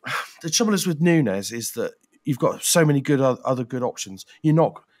 The trouble is with Nunes is that you've got so many other good options. You're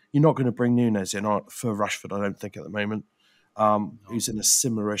not going to bring Nunes in for Rashford, I don't think, at the moment. Who's in a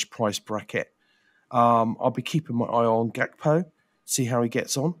similar-ish price bracket. I'll be keeping my eye on Gakpo, see how he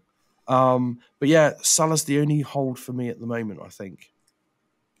gets on. But yeah, Salah's the only hold for me at the moment, I think.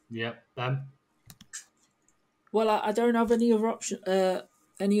 Yeah, Ben? Well, I don't have any other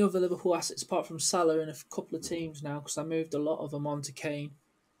any other Liverpool assets apart from Salah in a couple of teams now, because I moved a lot of them onto Kane.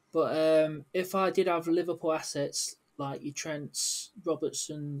 But if I did have Liverpool assets like your Trents,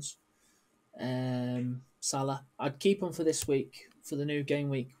 Robertsons, Salah, I'd keep them for this week, for the new game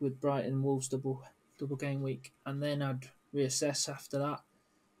week with Brighton Wolves double game week, and then I'd reassess after that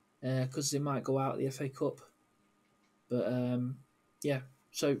because they might go out of the FA Cup. But yeah,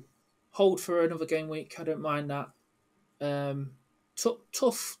 so hold for another game week. I don't mind that.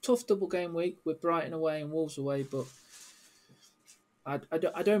 Tough double game week with Brighton away and Wolves away, but I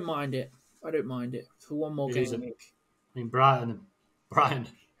don't mind it. I don't mind it for one more game week. I mean, Brighton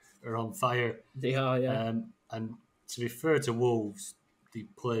are on fire. They are, yeah. And to be fair to Wolves, they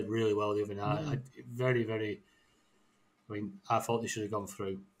played really well the other night. Very, very. I mean, I thought they should have gone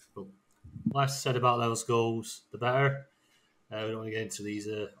through, but less said about those goals, the better. We don't want to get into these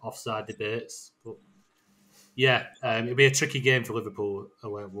offside debates, but yeah, it'll be a tricky game for Liverpool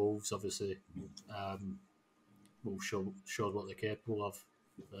away at Wolves. Obviously, Wolves showed what they're capable of.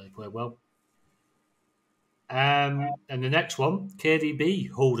 They played well. And the next one, KDB,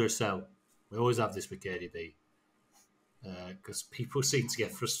 hold or sell. We always have this with KDB because people seem to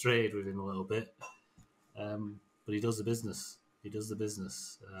get frustrated with him a little bit. But he does the business. He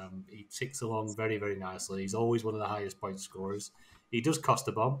ticks along very, very nicely. He's always one of the highest point scorers. He does cost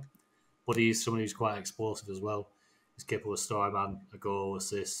a bomb, but he's someone who's quite explosive as well. He's capable of scoring, a goal,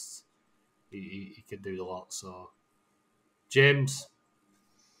 assists. He can do a lot. So, James,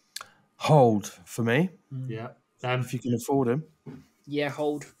 hold for me. Yeah, if you can afford him. Yeah,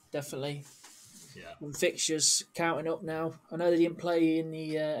 hold definitely. fixtures counting up now. I know they didn't play in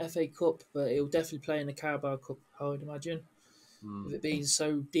the FA Cup, but he'll definitely play in the Carabao Cup, I would imagine, with it being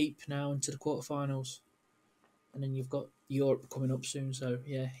so deep now into the quarterfinals. And then you've got Europe coming up soon, so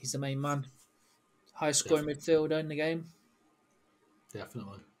yeah, he's the main man. Highest scoring midfielder in the game.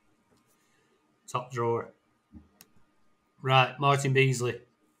 Definitely. Top drawer. Right, Martin Beasley.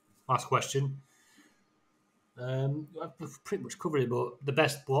 Last question. I've pretty much covered it, but the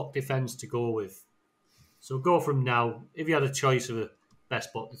best block defence to go with. So go from now. If you had a choice of a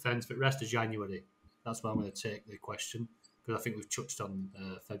best block defence for the rest of January, that's where I'm going to take the question, because I think we've touched on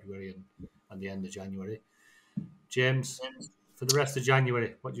February and the end of January. James, for the rest of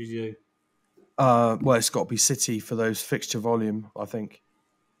January, what do you do? Well, it's got to be City for those fixture volume, I think.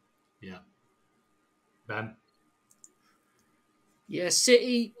 Yeah. Ben? Yeah,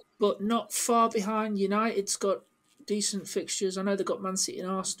 City, but not far behind. United's got decent fixtures. I know they've got Man City and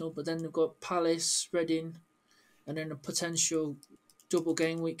Arsenal, but then they've got Palace, Reading, and then a potential double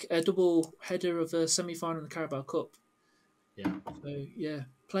header of a semi-final in the Carabao Cup. Yeah. So yeah,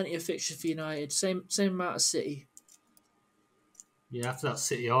 plenty of fixtures for United. Same amount of City. Yeah, after that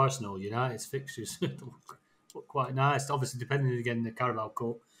City Arsenal, United's fixtures look quite nice. Obviously, depending again on the Carabao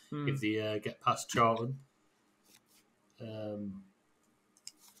Cup, if they get past Charlton.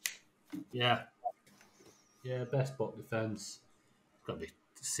 Yeah, best block defence. Got to be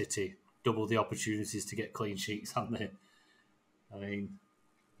City. Double the opportunities to get clean sheets, haven't they? I mean,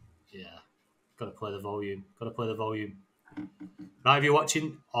 yeah, got to play the volume. Right, if you're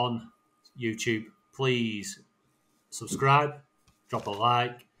watching on YouTube, please subscribe, drop a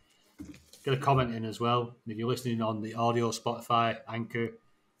like, get a comment in as well. And if you're listening on the audio, Spotify, Anchor,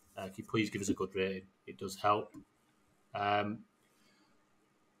 can you please give us a good rating? It does help. We're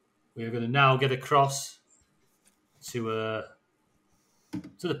going to now get across to the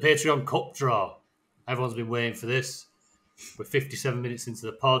Patreon Cup draw. Everyone's been waiting for this. We're 57 minutes into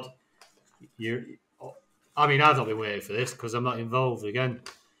the pod. I've not been waiting for this because I'm not involved again.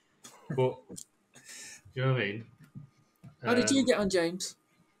 But, do you know what I mean? How did you get on, James?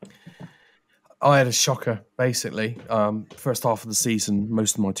 I had a shocker, basically. First half of the season,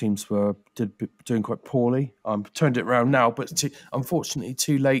 most of my teams were doing quite poorly. Turned it around now, but unfortunately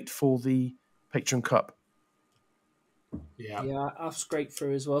too late for the Patreon Cup. Yeah, I've scraped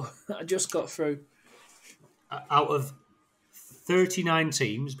through as well. I just got through. Out of 39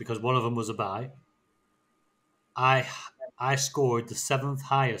 teams, because one of them was a bye, I scored the 7th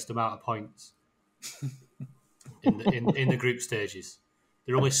highest amount of points in the group stages.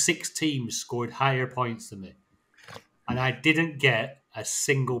 There are only 6 teams scored higher points than me, and I didn't get a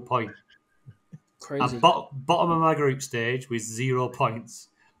single point. Crazy. At bottom of my group stage with 0 points.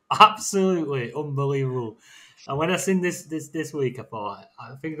 Absolutely unbelievable. And when I seen this week, I thought,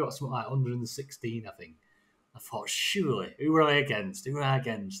 I think I got something like 116, I think. I thought, surely, who were I against?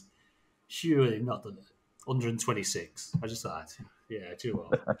 Surely not done it. 126. I just thought, yeah, too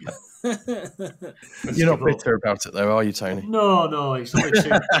well. You're not bitter about it, though, are you, Tony? No. It's only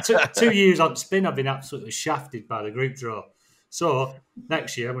 2 years on spin. I've been absolutely shafted by the group draw. So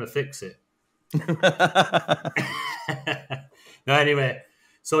next year, I'm going to fix it. No, anyway.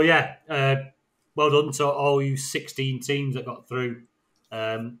 So, yeah, well done to all you 16 teams that got through.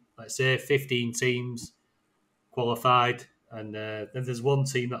 Let's say 15 teams qualified. And then there's one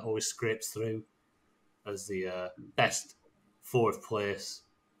team that always scrapes through as the best 4th place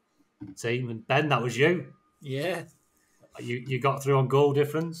team. And Ben, that was you. Yeah. You got through on goal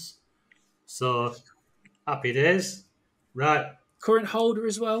difference. So, happy days. Right. Current holder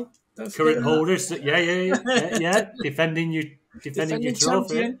as well. Current holders. Yeah. Defending your trophy.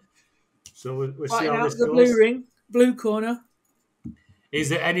 Champion. So we'll see Fighting how out this the goes. blue ring, blue corner. Is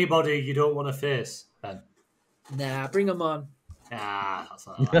there anybody you don't want to face, Ben? Nah, bring them on. That's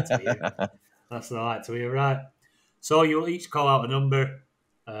what I like to hear. That's what I like to hear, right? So you'll each call out a number,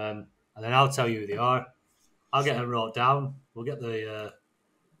 and then I'll tell you who they are. I'll get them wrote down. We'll get the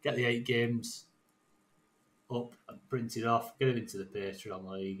 8 games up and printed off. Get them into the Patreon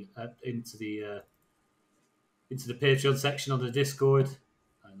league, into the Patreon section on the Discord,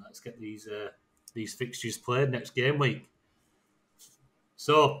 and let's get these fixtures played next game week.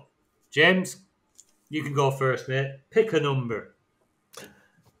 So, James, you can go first, mate. Pick a number.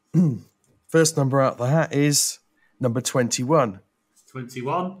 First number out the hat is number 21.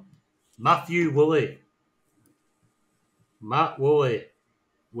 21. Matthew Woolley. Matt Woolley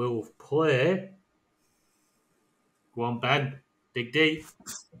will play. Go on, Ben. Dig deep.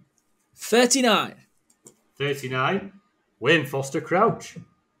 39. 39. Wayne Foster Crouch.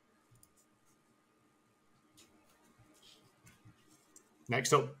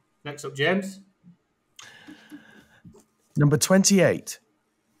 Next up, James. Number 28.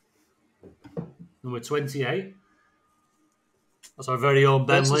 Number 28. That's our very own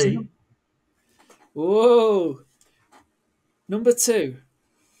Ben Versus Lee. Whoa. Number 2.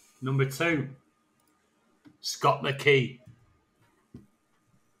 Number 2. Scott McKee.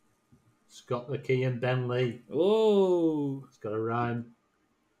 Scott McKee and Ben Lee. Oh. It's got a rhyme.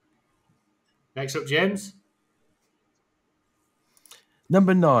 Next up, James.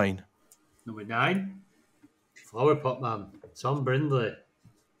 Number 9. Number 9. Flower Pot Man. Tom Brindley.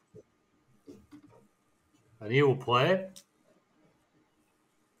 And he will play.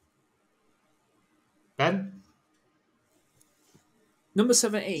 Ben. Number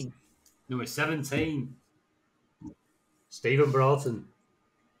 17. Number 17. Stephen Broughton.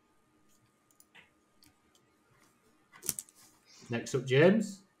 Next up,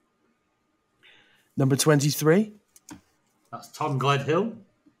 James. Number 23. That's Tom Gledhill.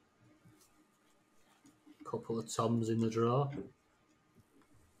 Couple of Toms in the draw. And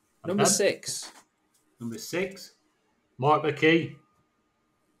Number Ben? 6. Number 6. Mark McKee.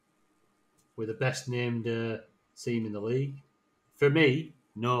 With the best named team in the league. For me,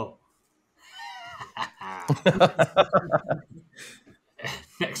 no.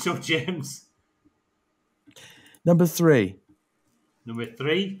 Next up, James. Number 3. Number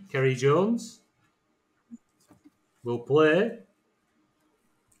 3, Kerry Jones. Will play.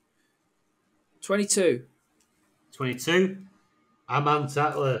 22. 22, Aman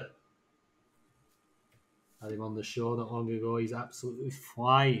Tatler. Had him on the show not long ago. He's absolutely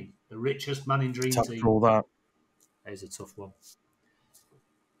flying. The richest man in Dream Tough Team. for all that. That is a tough one.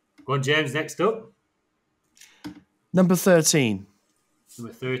 Go on, James. Next up. Number 13.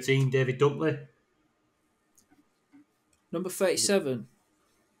 Number 13, David Dunkley. Number 37.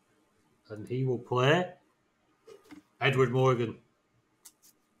 And he will play Edward Morgan.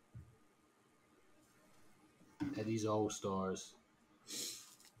 Eddie's All-Stars.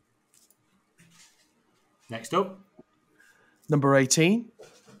 Next up. Number 18.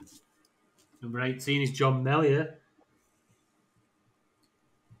 Number 18 is John Mellier.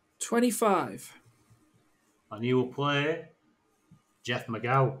 25. And he will play Jeff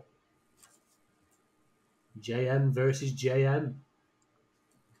McGow. JM versus JM.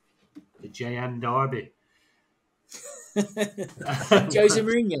 The JM Derby. Jose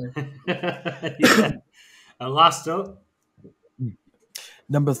Mourinho. Yeah. And last up,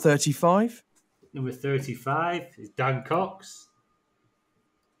 Number 35. number 35 is Dan Cox.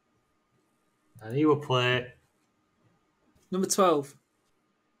 And he will play Number 12.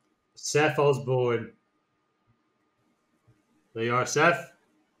 Seth Osborne. There you are, Seth.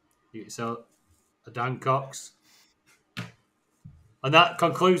 You get yourself a Dan Cox. And that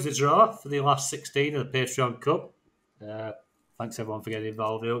concludes the draw for the last 16 of the Patreon Cup. Thanks everyone for getting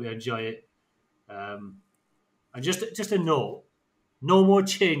involved. I hope you enjoy it. And just a note, no more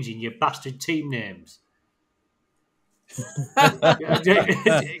changing your bastard team names.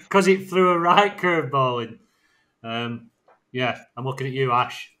 Because it threw a right curveball in. Yeah, I'm looking at you,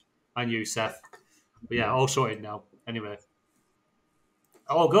 Ash, and you, Seth. But yeah, all sorted now. Anyway.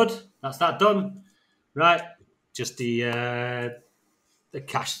 All good. That's that done. Right. Just the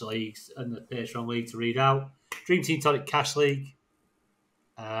cash leagues and the Patreon league to read out. Dream Team Tonic Cash League.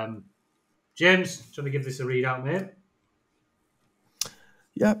 James, do you want to give this a read out, mate?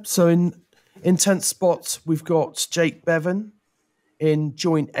 Yep. So in 10th spot, we've got Jake Bevan. In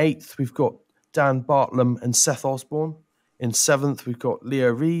joint 8th, we've got Dan Bartlam and Seth Osborne. In 7th, we've got Leo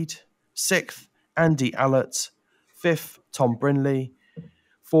Reed. 6th, Andy Allett. 5th, Tom Brinley.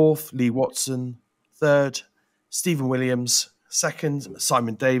 4th, Lee Watson. 3rd, Stephen Williams. 2nd,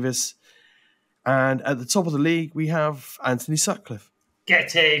 Simon Davis. And at the top of the league, we have Anthony Sutcliffe.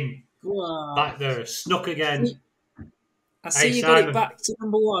 Get in. Wow. Back there. Snuck again. I see Hey, you Simon. got it back to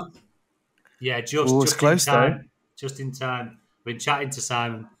number 1. Yeah, just Oh, it's close, in time. Just in time. Been chatting to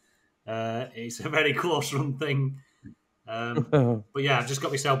Simon. It's a very close run thing. But yeah, I've just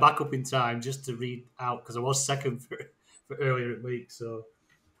got myself back up in time just to read out because I was second for earlier in the week. So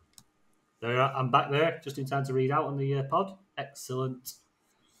there I'm back there just in time to read out on the pod. Excellent.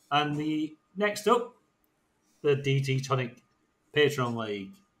 And the next up, the DT Tonic Patreon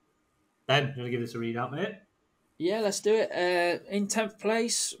League. Ben, you want to give this a read out, mate? Yeah, let's do it. In 10th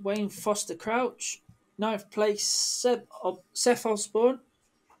place, Wayne Foster Crouch. 9th place, Seth Osborne.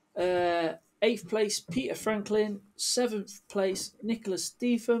 8th place, Peter Franklin. 7th place, Nicholas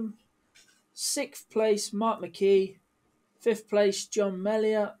Stepham. 6th place, Mark McKee. 5th place, John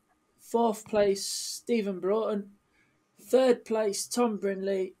Mellier. 4th place, Stephen Broughton. 3rd place, Tom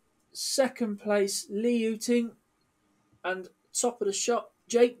Brinley. 2nd place, Lee Uting. And top of the shop,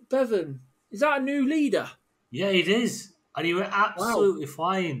 Jake Bevan. Is that a new leader? Yeah, it is. and he were Wow. absolutely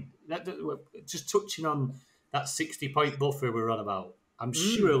flying. Just touching on that 60-point buffer we're on about. I'm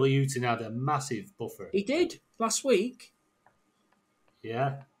sure Luton had a massive buffer. He did last week.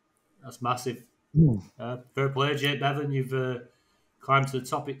 Yeah, that's massive. Mm. Fair play, Jake Bevan. You've climbed to the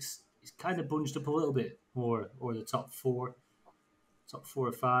top. It's kind of bunched up a little bit more, or the top four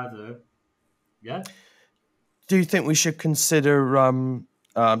or five there. Yeah. Do you think we should consider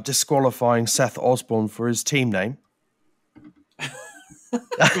disqualifying Seth Osborne for his team name?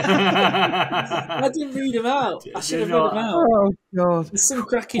 I didn't read him out. I should have read him out. Oh, God. There's some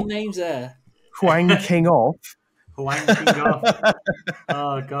cracking names there. Wanking off. Wanking off.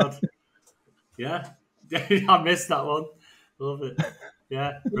 Oh, God. Yeah. I missed that one. Love it.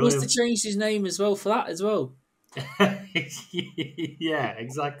 Yeah. He Brilliant. must have changed his name as well for that as well. Yeah,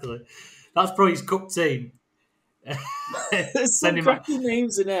 exactly. That's probably his cup team. There's some cracking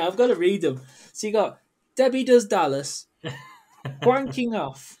names in there. I've got to read them. So you got Debbie Does Dallas, Wanking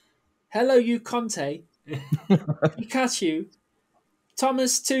Off, Hello You Conte, Pikachu,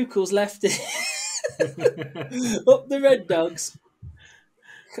 Thomas Tuchel's left Up the Red Dogs.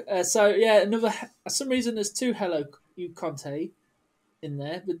 So yeah, another. For some reason, there's two Hello You Conte in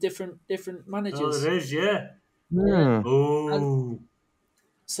there with different managers. Oh, there is, yeah. Yeah. Oh.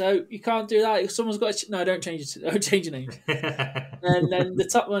 So you can't do that. If someone's got no, don't change it. Don't change your names. And then the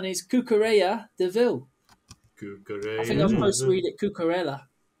top one is Cucurella Deville. Cucurella. I think I'm supposed to read it Cucurella.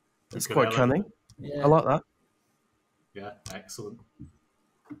 That's quite cunning. Yeah. I like that. Yeah, excellent.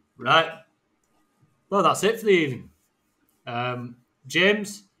 Right. Well, that's it for the evening.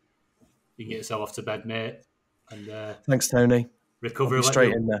 James, you can get yourself off to bed, mate. And thanks, Tony. recover. I'll be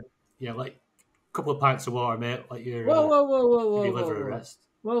straight in there. Yeah, like a couple of pints of water, mate. Like your Whoa, give your liver a rest.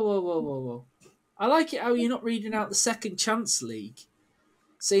 Whoa. I like it how you're not reading out the second chance league,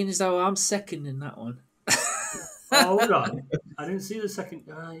 seeing as though I'm second in that one. Oh, hold on. I didn't see the second.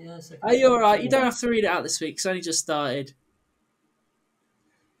 Second. Are you all right? You don't have to read it out this week. It's only just started.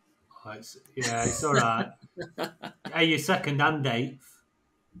 Oh, it's all right. Hey, you're second and eighth.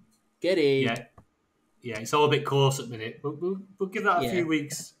 Get in. Yeah, it's all a bit close at the minute. We'll give that a few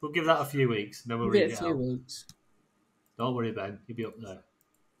weeks. We'll give that a few weeks, and then we'll read it out. Weeks. Don't worry, Ben. You'll be up there.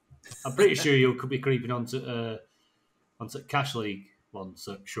 I'm pretty sure you could be creeping onto Cash League one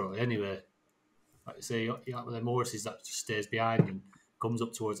shortly. Anyway, like you say, you're like one of the Morrises that just stays behind and comes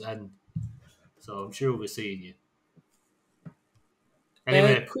up towards the end. So I'm sure we'll be seeing you.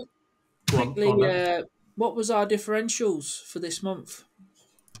 Anyway, quickly, what was our differentials for this month?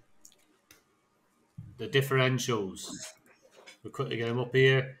 The differentials. We'll quickly get them up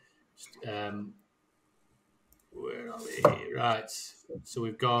here. Where are we here? Right. So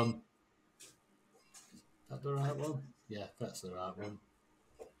we've gone. Is that the right one? Yeah, that's the right one.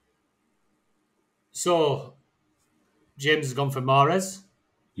 So James has gone for Mahrez.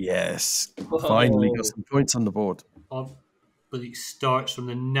 Yes. Finally got some points on the board. But it starts from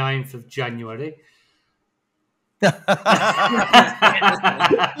the 9th of January. No,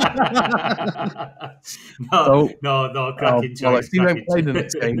 cracking choice. He won't play the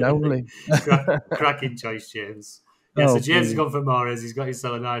next game now, will he? Cracking choice, James. Yeah, so James has gone for Mahrez. He's got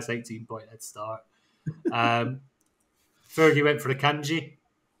himself a nice 18-point head start. Fergie went for a Kanji.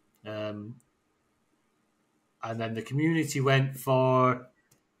 And then the community went for...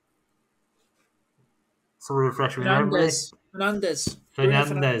 Somebody refresh me memory. Fernandez.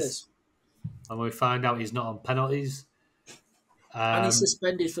 And we find out he's not on penalties. And he's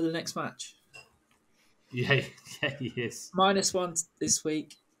suspended for the next match. Yeah, he is. -1 this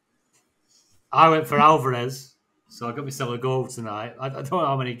week. I went for Alvarez, so I got myself a goal tonight. I don't know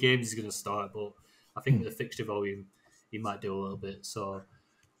how many games he's going to start, but I think with the fixture volume, he might do a little bit. So,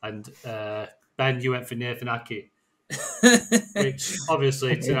 and Ben, you went for Nathan Aki, which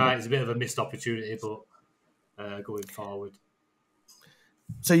obviously tonight is a bit of a missed opportunity, but going forward.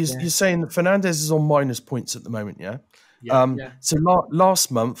 So you're saying that Fernandez is on minus points at the moment, yeah? Yeah. So last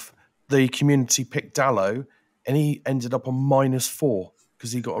month, the community picked Dallo, and he ended up on -4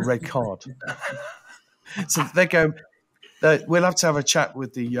 because he got a red card. So they're going. We'll have to have a chat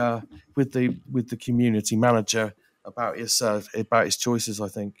with the community manager about his choices. I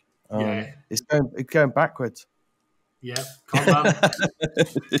think. It's going backwards. Yeah,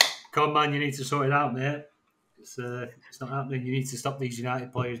 Con man, you need to sort it out, mate. It's not happening. You need to stop these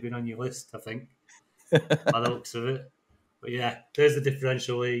United players being on your list, I think, by the looks of it. But yeah, there's the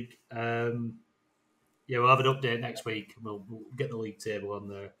differential league. We'll have an update next week. We'll get the league table on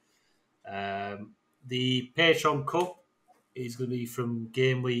there. The Patreon Cup is going to be from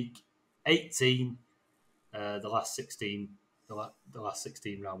game week 18. The last 16 round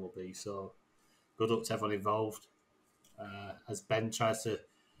will be. So good luck to everyone involved. as Ben tries to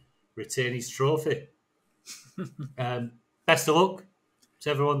retain his trophy. Best of luck to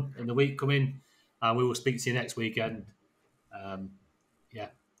everyone in the week coming, and we will speak to you next weekend.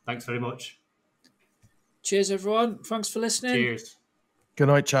 Thanks very much. Cheers, everyone. Thanks for listening. Cheers. Good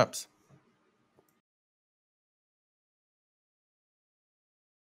night, chaps.